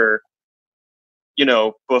letter,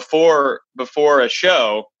 before a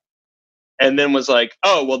show, and then was like,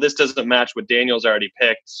 oh, well, this doesn't match what Daniel's already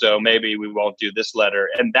picked, so maybe we won't do this letter.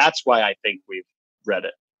 And that's why I think we've read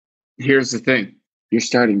it. Here's the thing. You're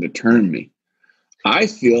starting to turn me. I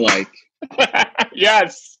feel like...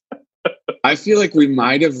 Yes. I feel like we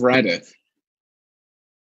might have read it.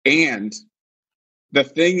 And the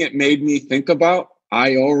thing it made me think about,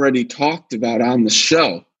 I already talked about on the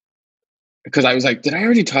show. Because I was like, did I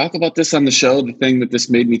already talk about this on the show? The thing that this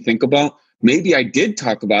made me think about? Maybe I did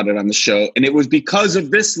talk about it on the show. And it was because of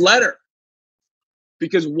this letter.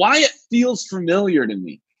 Because Wyatt feels familiar to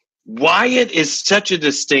me. Wyatt is such a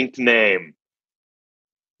distinct name.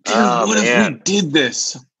 Dude, what if we did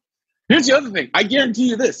this? Here's the other thing. I guarantee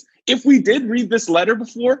you this. If we did read this letter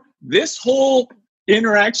before, this whole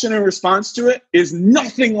interaction and response to it is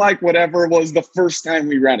nothing like whatever was the first time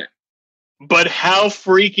we read it. But how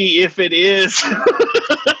freaky if it is.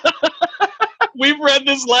 We've read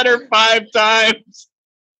this letter 5 times.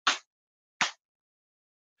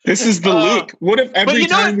 This is the leak. What if every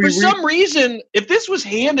time we some reason, if this was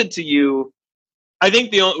handed to you, I think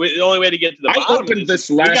the only way to get to the bottom of this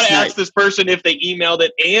we got to ask this person if they emailed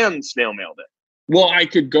it and snail mailed it. Well, I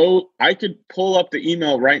could pull up the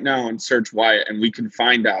email right now and search Wyatt, and we can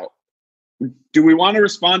find out. Do we want to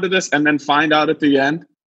respond to this and then find out at the end?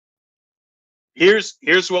 Here's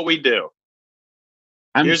what we do.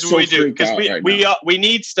 Here's what we do, because we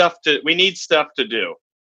need stuff to do.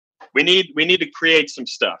 We need to create some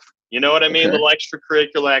stuff. You know what I mean? Little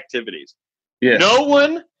extracurricular activities. Yeah. No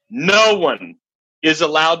one is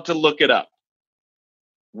allowed to look it up.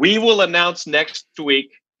 We will announce next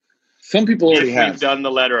week. Some people already have. If we've done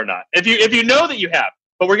the letter or not. If you know that you have,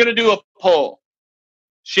 but we're going to do a poll.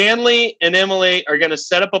 Shanley and Emily are going to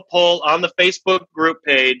set up a poll on the Facebook group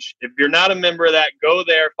page. If you're not a member of that, go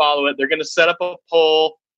there, follow it. They're going to set up a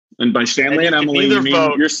poll. And by Shanley and Emily, you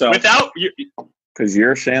mean yourself. Because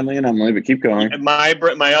you're Shanley and Emily, but keep going. And my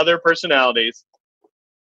other personalities.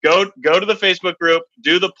 Go to the Facebook group,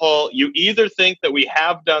 do the poll. You either think that we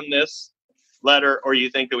have done this letter or you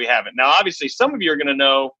think that we haven't. Now, obviously, some of you are going to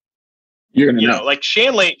know. You're going to know. Like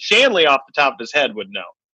Shanley off the top of his head would know.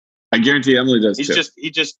 I guarantee Emily does too.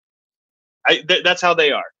 That's how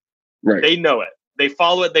they are. Right. They know it. They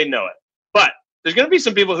follow it. They know it. But there's going to be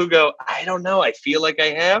some people who go, I don't know. I feel like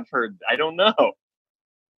I have heard. I don't know.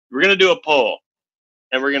 We're going to do a poll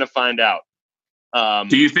and we're going to find out.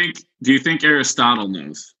 Do you think Aristotle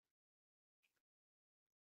knows?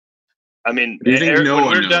 I mean,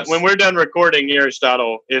 when we're done recording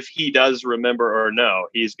Aristotle, if he does remember or know,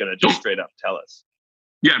 he's going to just straight up tell us.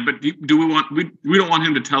 Yeah, but do we don't want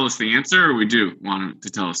him to tell us the answer, or we do want him to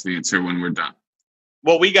tell us the answer when we're done?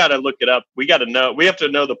 Well, we got to look it up. We got to know. We have to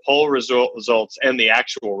know the poll results and the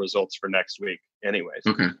actual results for next week anyways.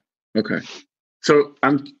 Okay. So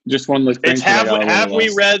I'm just one last thing. Have we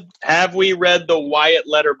read the Wyatt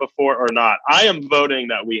letter before or not? I am voting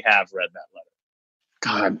that we have read that letter.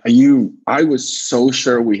 God, I was so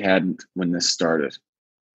sure we hadn't when this started.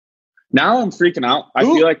 Now I'm freaking out. I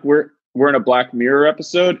feel like we're in a Black Mirror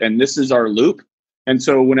episode and this is our loop. And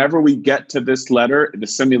so whenever we get to this letter, the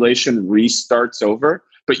simulation restarts over,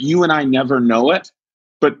 but you and I never know it.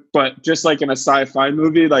 but just like in a sci-fi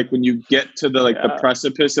movie, like when you get to the the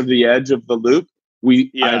precipice of the edge of the loop,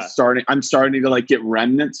 I'm starting to like get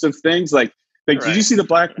remnants of things. Like did you see the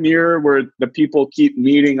Black Mirror where the people keep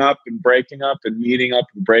meeting up and breaking up and meeting up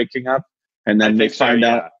and breaking up, and then they find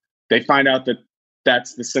out that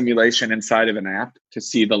that's the simulation inside of an app to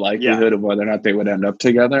see the likelihood of whether or not they would end up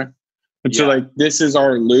together. And so like this is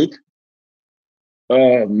our loop.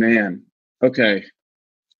 Oh man. Okay.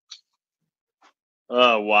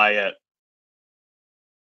 Oh, Wyatt.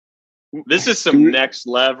 This is some next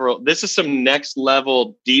level. This is some next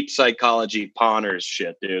level deep psychology pawners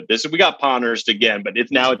shit, dude. We got pawners again, but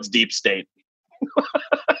now it's deep state.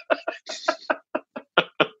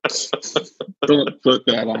 Don't put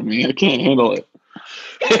that on me. I can't handle it.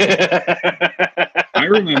 I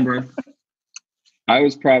remember I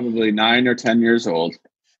was probably 9 or 10 years old.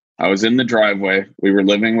 I was in the driveway. We were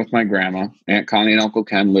living with my grandma. Aunt Connie and Uncle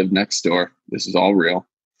Ken lived next door. This is all real.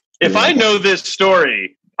 If I know this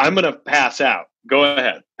story, I'm going to pass out. Go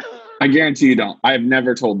ahead. I guarantee you don't. I have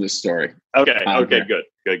never told this story. Okay. Good.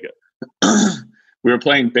 We were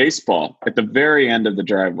playing baseball at the very end of the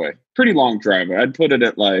driveway. Pretty long driveway. I'd put it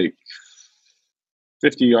at like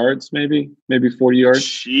 50 yards, maybe 40 yards.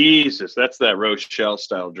 Jesus, that's that Rochelle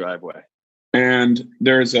style driveway. And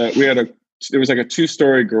there was like a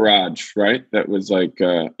 2-story garage, right? That was like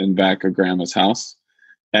in back of Grandma's house.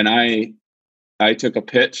 And I took a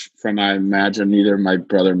pitch from, I imagine, either my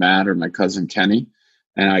brother Matt or my cousin Kenny,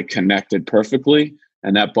 and I connected perfectly.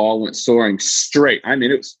 And that ball went soaring straight. I mean,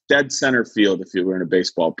 it was dead center field if you were in a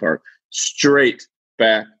baseball park. Straight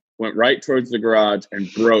back, went right towards the garage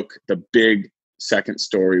and broke the big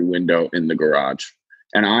 2nd-story window in the garage.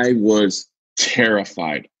 And I was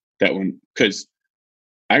terrified because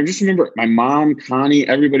I just remember my mom, Connie,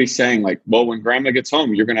 everybody saying like, well, when Grandma gets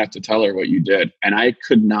home, you're going to have to tell her what you did. And I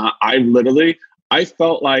could not. I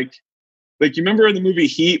felt like you remember in the movie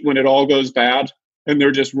Heat when it all goes bad and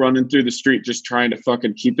they're just running through the street, just trying to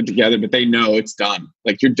fucking keep it together, but they know it's done.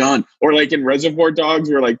 Like, you're done. Or like in Reservoir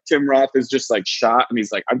Dogs where like Tim Roth is just like shot and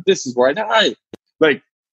he's like, this is where I die. Like,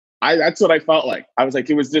 that's what I felt like. I was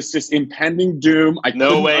like, it was just impending doom. I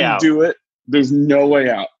couldn't undo it. There's no way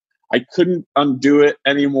out. I couldn't undo it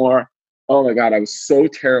anymore. Oh my God, I was so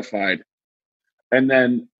terrified. And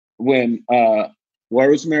then when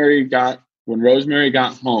Rosemary got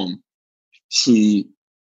home, she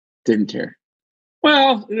didn't care.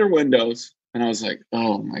 Well, there were windows. And I was like,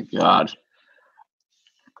 oh my God.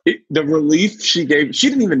 The relief she gave, she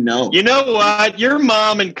didn't even know. You know what? Your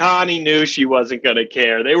mom and Connie knew she wasn't going to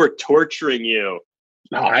care. They were torturing you.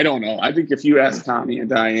 No, I don't know. I think if you asked Connie and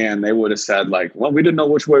Diane, they would have said like, well, we didn't know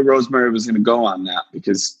which way Rosemary was going to go on that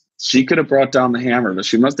because she could have brought down the hammer, but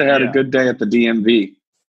she must have had a good day at the DMV.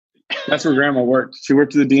 That's where Grandma worked. She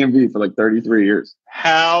worked at the DMV for like 33 years.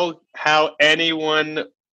 How anyone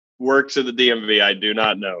works at the DMV, I do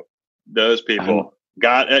not know. Those people.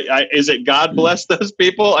 Is it God bless those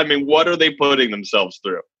people? I mean, what are they putting themselves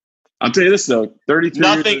through? I'll tell you this though, 33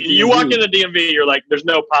 nothing. You walk in the DMV, you're like, there's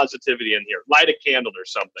no positivity in here. Light a candle or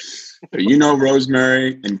something. You know,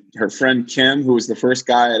 Rosemary and her friend Kim, who was the first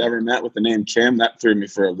guy I'd ever met with the name Kim, that threw me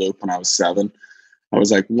for a loop when I was 7. I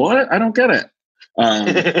was like, what? I don't get it.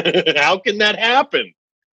 How can that happen?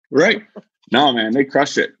 Right. No, man, they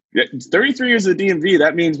crushed it. 33 years of the DMV,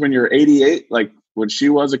 that means when you're 88, like when she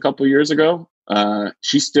was a couple years ago,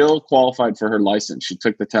 she still qualified for her license. She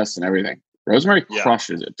took the test and everything. Rosemary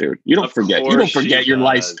crushes it, dude. You don't forget. You don't forget your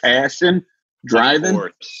life's passion, driving. Of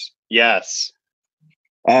course. Yes.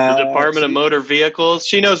 The Department of Motor Vehicles.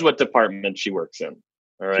 She knows what department she works in.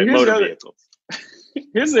 All right, motor vehicles.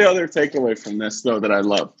 Here's the other takeaway from this, though, that I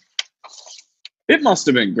love. It must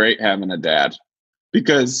have been great having a dad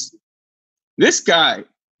because this guy,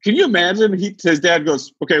 can you imagine? His dad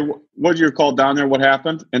goes, okay, what you called down there? What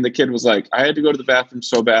happened? And the kid was like, I had to go to the bathroom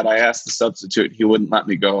so bad. I asked the substitute. He wouldn't let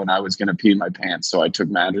me go. And I was going to pee my pants. So I took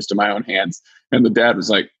matters to my own hands. And the dad was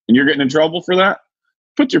like, and you're getting in trouble for that?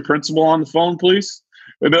 Put your principal on the phone, please.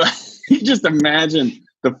 You just imagine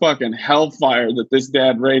the fucking hellfire that this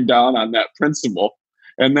dad rained down on that principal.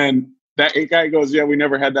 And then that guy goes, yeah, we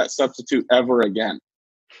never had that substitute ever again.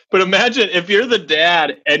 But imagine if you're the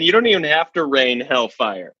dad and you don't even have to rain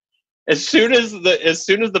hellfire. As soon as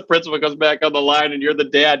the principal comes back on the line and you're the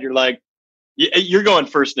dad, you're like, you're going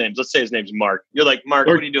first names. Let's say his name's Mark. You're like, Mark,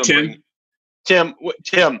 what are you doing? Tim,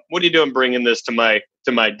 what are you doing bringing this to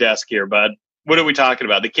my desk here, bud? What are we talking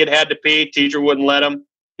about? The kid had to pee. Teacher wouldn't let him.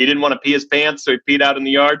 He didn't want to pee his pants, so he peed out in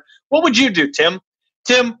the yard. What would you do, Tim?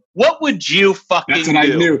 Tim, what would you fucking do? That's what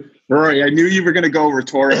I knew. Rory, I knew you were going to go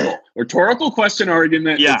rhetorical. Rhetorical question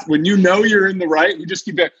argument. Yeah. When you know you're in the right, you just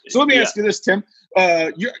keep it. So let me ask you this, Tim.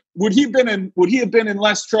 would he have been in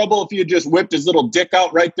less trouble if he had just whipped his little dick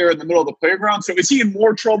out right there in the middle of the playground? So is he in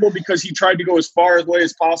more trouble because he tried to go as far away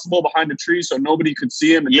as possible behind a tree so nobody could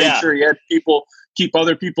see him and make sure he had keep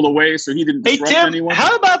other people away so he didn't disrupt anyone?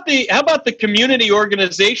 How about the community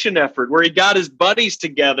organization effort where he got his buddies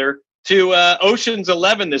together to Ocean's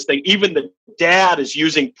 11? This thing, even the dad is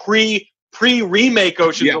using pre-remake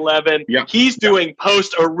Ocean's 11. Yeah. He's doing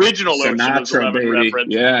post-original Ocean's 11 baby.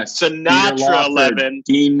 reference. Yes. Sinatra 11.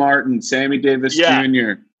 Dean Martin, Sammy Davis Jr.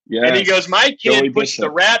 Yes. And he goes, my kid Joey puts Bishop.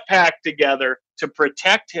 the Rat Pack together to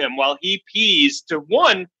protect him while he pees to,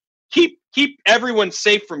 one, keep everyone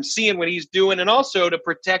safe from seeing what he's doing, and also to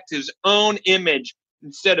protect his own image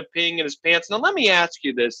instead of peeing in his pants. Now, let me ask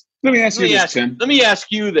you this. Let me ask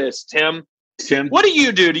you this, Tim. Tim, what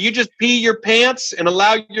do? Do you just pee your pants and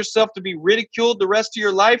allow yourself to be ridiculed the rest of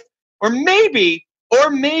your life? Or maybe,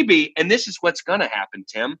 and this is what's going to happen,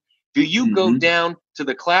 Tim, do you go down to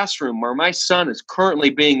the classroom where my son is currently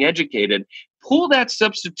being educated, pull that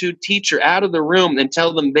substitute teacher out of the room and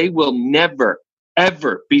tell them they will never,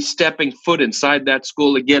 ever be stepping foot inside that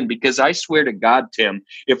school again? Because I swear to God, Tim,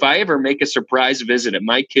 if I ever make a surprise visit at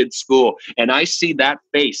my kid's school and I see that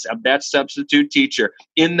face of that substitute teacher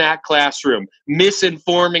in that classroom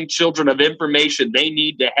misinforming children of information they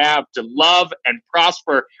need to have to love and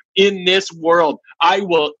prosper in this world, I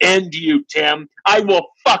will end you, Tim. I will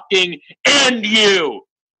fucking end you.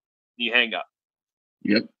 You hang up.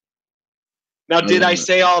 Yep. Now, did I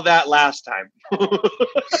say all that last time?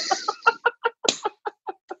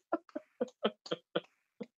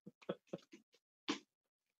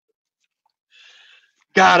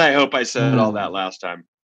 God, I hope I said all that last time.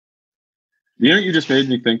 You know what you just made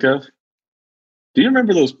me think of? Do you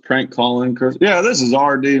remember those prank calling? Yeah, this is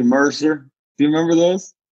R.D. Mercer. Do you remember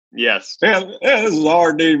those? Yes. Yeah, this is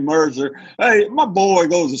R.D. Mercer. Hey, my boy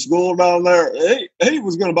goes to school down there. He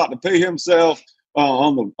was about to pee himself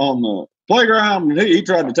on the playground. He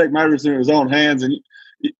tried to take matters in his own hands, and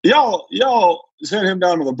y'all sent him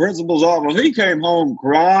down to the principal's office. He came home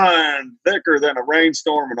crying thicker than a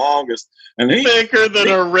rainstorm in August. Thicker than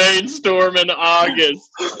a rainstorm in August.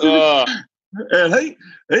 And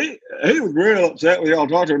he was real upset with y'all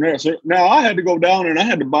talking to him there. So now I had to go down and I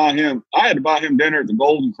had to buy him dinner at the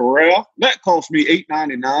Golden Corral. That cost me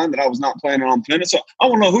 $8.99 that I was not planning on spending. So I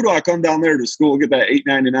want to know, who do I come down there to school and get that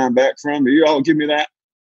 $8.99 back from? Do you all give me that?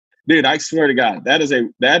 Dude, I swear to God, that is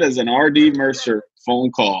an R.D. Mercer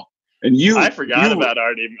phone call. And I forgot about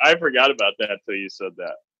R.D. I forgot about that till you said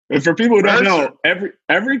that. And for people who don't know,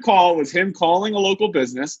 every call was him calling a local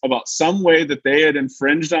business about some way that they had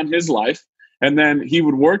infringed on his life. And then he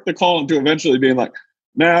would work the call into eventually being like,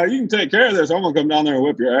 now you can take care of this. I'm going to come down there and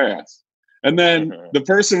whip your ass. And then the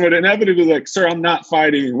person would inevitably be like, sir, I'm not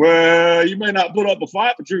fighting. Well, you may not put up a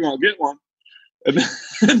fight, but you're going to get one. And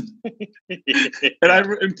I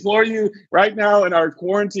implore you right now in our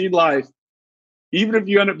quarantine life, even if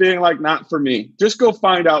you end up being like, not for me, just go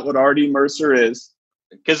find out what R.D. Mercer is.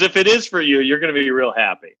 Because if it is for you, you're going to be real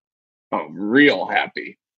happy. Oh, real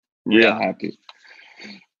happy. Real happy.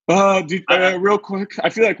 Real quick, I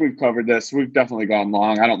feel like we've covered this. We've definitely gone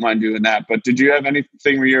long. I don't mind doing that. But did you have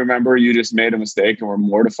anything where you remember you just made a mistake and were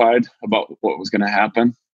mortified about what was going to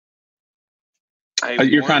happen?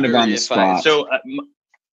 You're kind of on the spot.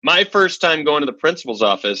 My first time going to the principal's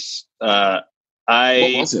office, what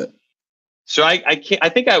was it? So I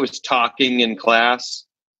think I was talking in class,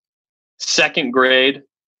 second grade.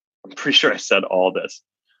 I'm pretty sure I said all this.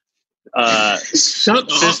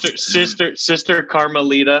 Shut up. Sister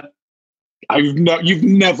Carmelita. You've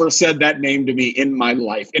never said that name to me in my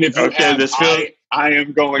life. And if you have, I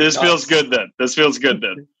am going. This feels good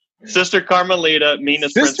then. Sister Carmelita,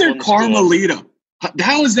 meanest Sister Carmelita.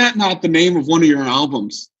 How is that not the name of one of your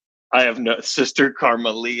albums? I have no Sister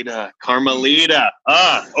Carmelita.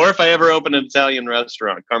 Or if I ever open an Italian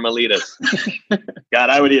restaurant, Carmelitas. God,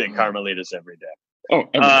 I would eat at Carmelitas every day. Oh,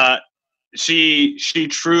 every day. She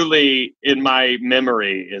truly, in my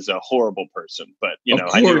memory, is a horrible person. But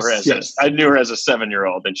I knew her as a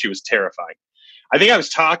 7-year-old, and she was terrifying. I think I was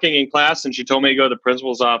talking in class, and she told me to go to the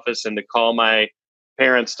principal's office and to call my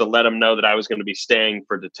parents to let them know that I was going to be staying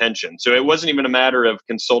for detention. So it wasn't even a matter of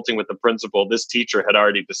consulting with the principal. This teacher had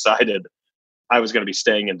already decided I was going to be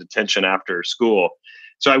staying in detention after school.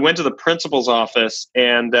 So I went to the principal's office,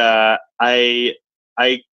 and I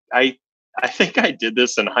think I did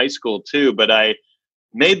this in high school too, but I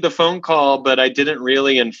made the phone call, but I didn't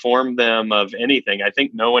really inform them of anything. I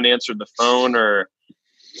think no one answered the phone, or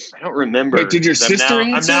I don't remember. Wait, did your sister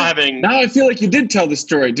answer? Now I feel like you did tell the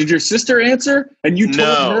story. Did your sister answer? And you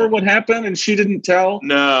told her what happened and she didn't tell?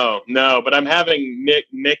 No. But I'm having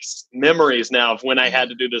mixed memories now of when I had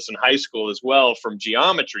to do this in high school as well, from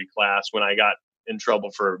geometry class when I got in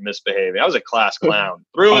trouble for misbehaving. I was a class clown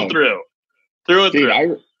through and through.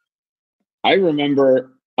 I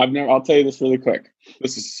remember, I'll tell you this really quick.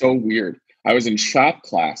 This is so weird. I was in shop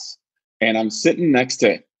class and I'm sitting next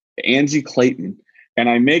to Angie Clayton, and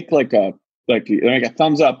I make like a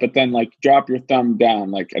thumbs up, but then like drop your thumb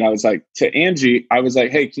down. And I was like, to Angie, I was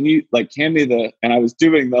like, hey, can you like hand me and I was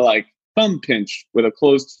doing the like thumb pinch with a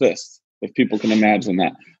closed fist, if people can imagine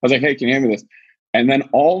that. I was like, hey, can you hand me this? And then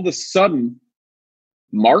all of a sudden,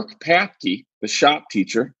 Mark Papke, the shop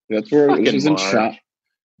teacher, that's where it was in shop.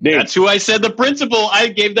 Dude. That's who I said the principal. I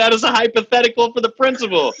gave that as a hypothetical for the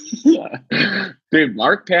principal. Dude,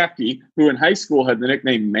 Mark Papke, who in high school had the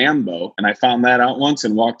nickname Mambo, and I found that out once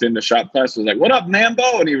and walked into shop class, was like, what up,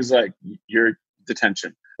 Mambo? And he was like, you're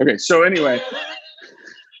detention. Okay, so anyway,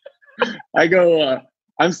 I go,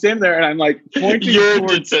 I'm standing there and I'm like pointing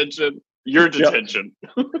detention. Your detention.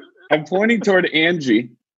 Yep. I'm pointing toward Angie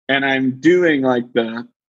and I'm doing like the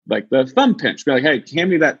thumb pinch. Be like, hey, hand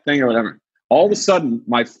me that thing or whatever. All of a sudden,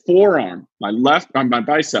 my forearm, my left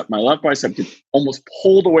bicep gets almost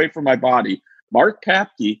pulled away from my body. Mark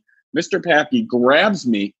Papke, Mr. Papke, grabs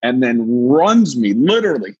me and then runs me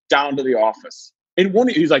literally down to the office. And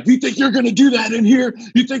he's like, you think you're going to do that in here?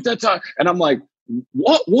 You think that's how? And I'm like,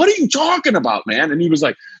 what are you talking about, man? And he was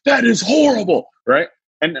like, that is horrible, right?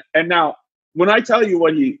 And now, when I tell you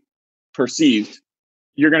what he perceived,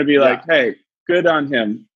 you're going to be like, hey, good on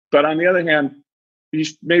him. But on the other hand,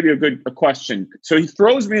 maybe a question. So he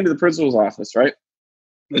throws me into the principal's office, right?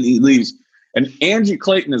 And he leaves. And Angie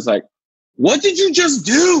Clayton is like, what did you just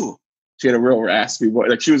do? She had a real raspy voice.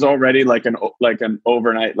 Like she was already like an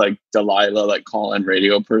overnight, like Delilah, like call-in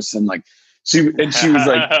radio person. Like she was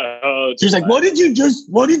like, what did you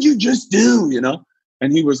just do? You know?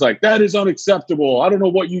 And he was like, that is unacceptable. I don't know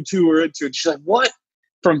what you two are into. And she's like, what?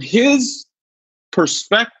 From his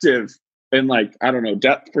perspective, and like, I don't know,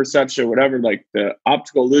 depth perception, whatever, like the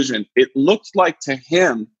optical illusion, it looked like to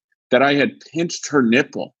him that I had pinched her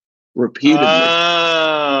nipple repeatedly.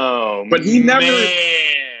 Oh, but he never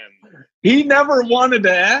wanted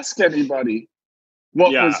to ask anybody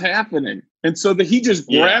what was happening. And so he just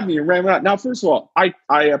grabbed me and ran out. Now, first of all, I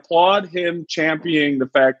applaud him championing the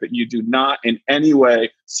fact that you do not in any way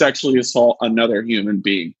sexually assault another human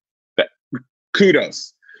being.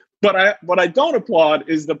 Kudos. But what I don't applaud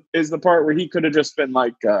is the part where he could have just been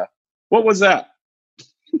like, what was that?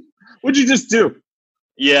 What'd you just do?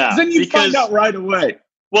 Yeah. Then you find out right away.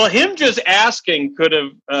 Well, him just asking could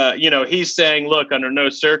have, he's saying, look, under no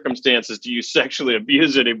circumstances do you sexually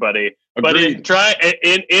abuse anybody. Agreed. But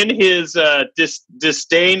in his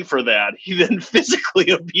disdain for that, he then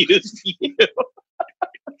physically abused you.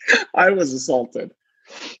 I was assaulted.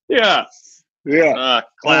 Yeah. Yeah.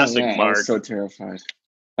 Classic Mark. I was so terrified.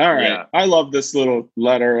 All right. Yeah. I love this little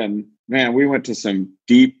letter, and man, we went to some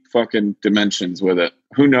deep fucking dimensions with it.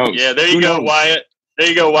 Who knows? Yeah, there you go, Wyatt. There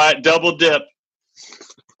you go, Wyatt. Double dip.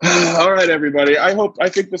 All right, everybody. I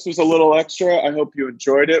think this was a little extra. I hope you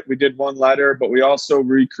enjoyed it. We did one letter, but we also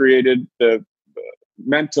recreated the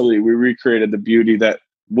beauty that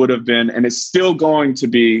would have been and is still going to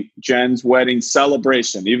be Jen's wedding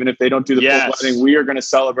celebration. Even if they don't do the full wedding, we are going to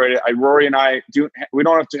celebrate it. Rory and I we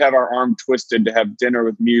don't have to have our arm twisted to have dinner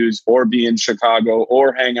with Muse or be in Chicago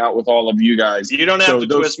or hang out with all of you guys. You don't have to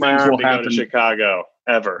twist my arm to go to Chicago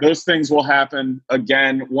ever. Those things will happen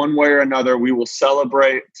again, one way or another. We will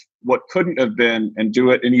celebrate what couldn't have been and do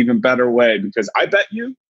it in an even better way, because I bet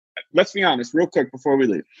you, let's be honest real quick before we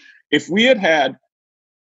leave. If we had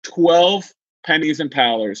 12 Pennies and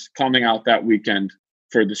Powders coming out that weekend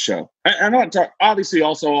for the show. I'm not talking, obviously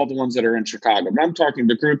also all the ones that are in Chicago, but I'm talking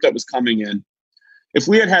the group that was coming in. If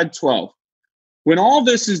we had 12, when all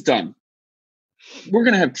this is done, we're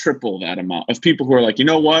going to have triple that amount of people who are like, you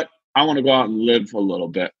know what? I want to go out and live a little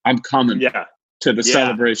bit. I'm coming to the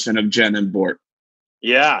celebration of Jen and Bort.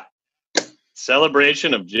 Yeah.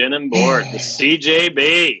 Celebration of Jen and Bort, the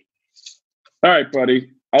CJB. All right,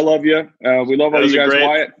 buddy. I love you. We love all you guys,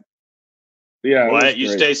 Wyatt. Yeah, Wyatt, you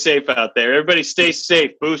stay safe out there. Everybody stay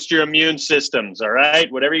safe. Boost your immune systems, all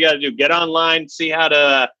right? Whatever you got to do. Get online, see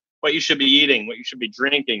what you should be eating, what you should be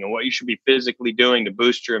drinking, and what you should be physically doing to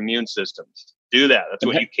boost your immune systems. Do that. That's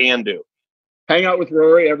what you can do. Hang out with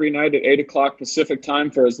Rory every night at 8 o'clock Pacific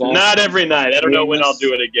time for as long. Not every night. I don't know when I'll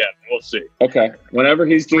do it again. We'll see. Okay. Whenever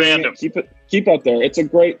he's doing random. It, keep out there. It's a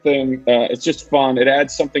great thing. It's just fun. It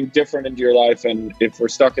adds something different into your life. And if we're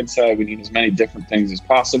stuck inside, we need as many different things as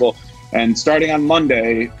possible. And starting on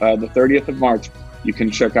Monday, the 30th of March, you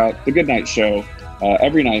can check out The Goodnight Show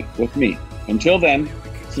every night with me. Until then,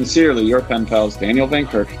 sincerely, your pen pals, Daniel Van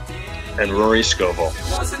Kirk and Rory Scovel.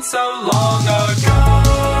 It wasn't so long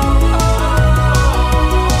ago.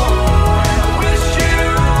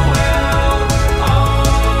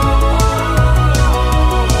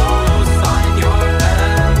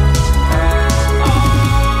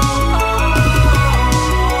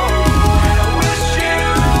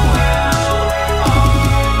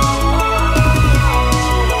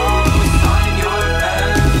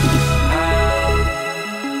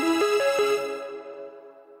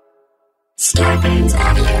 Scarpins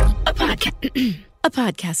Audio, a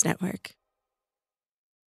podcast network.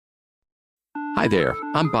 Hi there,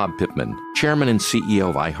 I'm Bob Pittman, Chairman and CEO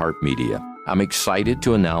of iHeartMedia. I'm excited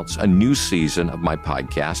to announce a new season of my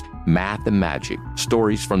podcast, Math and Magic,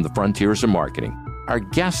 Stories from the Frontiers of Marketing. Our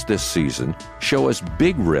guests this season show us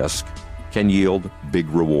big risk can yield big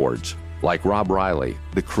rewards. Like Rob Riley,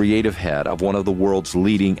 the creative head of one of the world's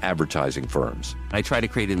leading advertising firms. I try to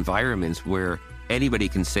create environments where anybody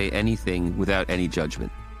can say anything without any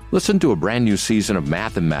judgment. Listen to a brand new season of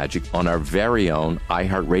Math and Magic on our very own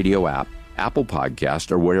iHeartRadio app, Apple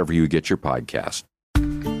Podcast, or wherever you get your podcast.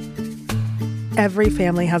 Every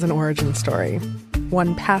family has an origin story,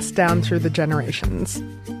 one passed down through the generations.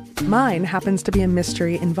 Mine happens to be a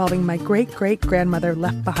mystery involving my great-great-grandmother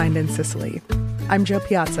left behind in Sicily. I'm Jo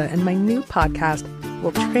Piazza, and my new podcast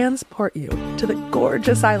will transport you to the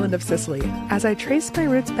gorgeous island of Sicily as I trace my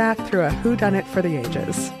roots back through a whodunit for the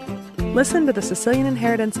ages. Listen to The Sicilian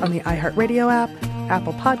Inheritance on the iHeartRadio app,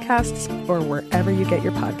 Apple Podcasts, or wherever you get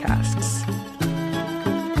your podcasts.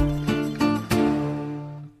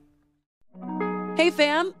 Hey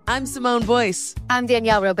fam, I'm Simone Boyce. I'm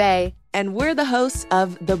Danielle Robay. And we're the hosts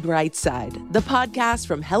of The Bright Side, the podcast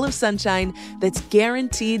from Hello Sunshine that's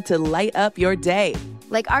guaranteed to light up your day.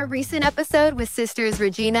 Like our recent episode with sisters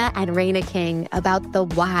Regina and Raina King about the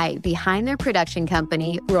why behind their production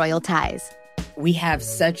company, Royal Ties. We have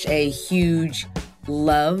such a huge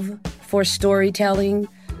love for storytelling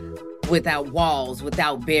without walls,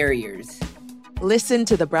 without barriers. Listen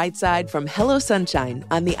to The Bright Side from Hello Sunshine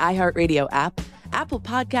on the iHeartRadio app, Apple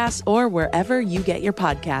Podcasts, or wherever you get your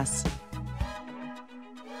podcasts.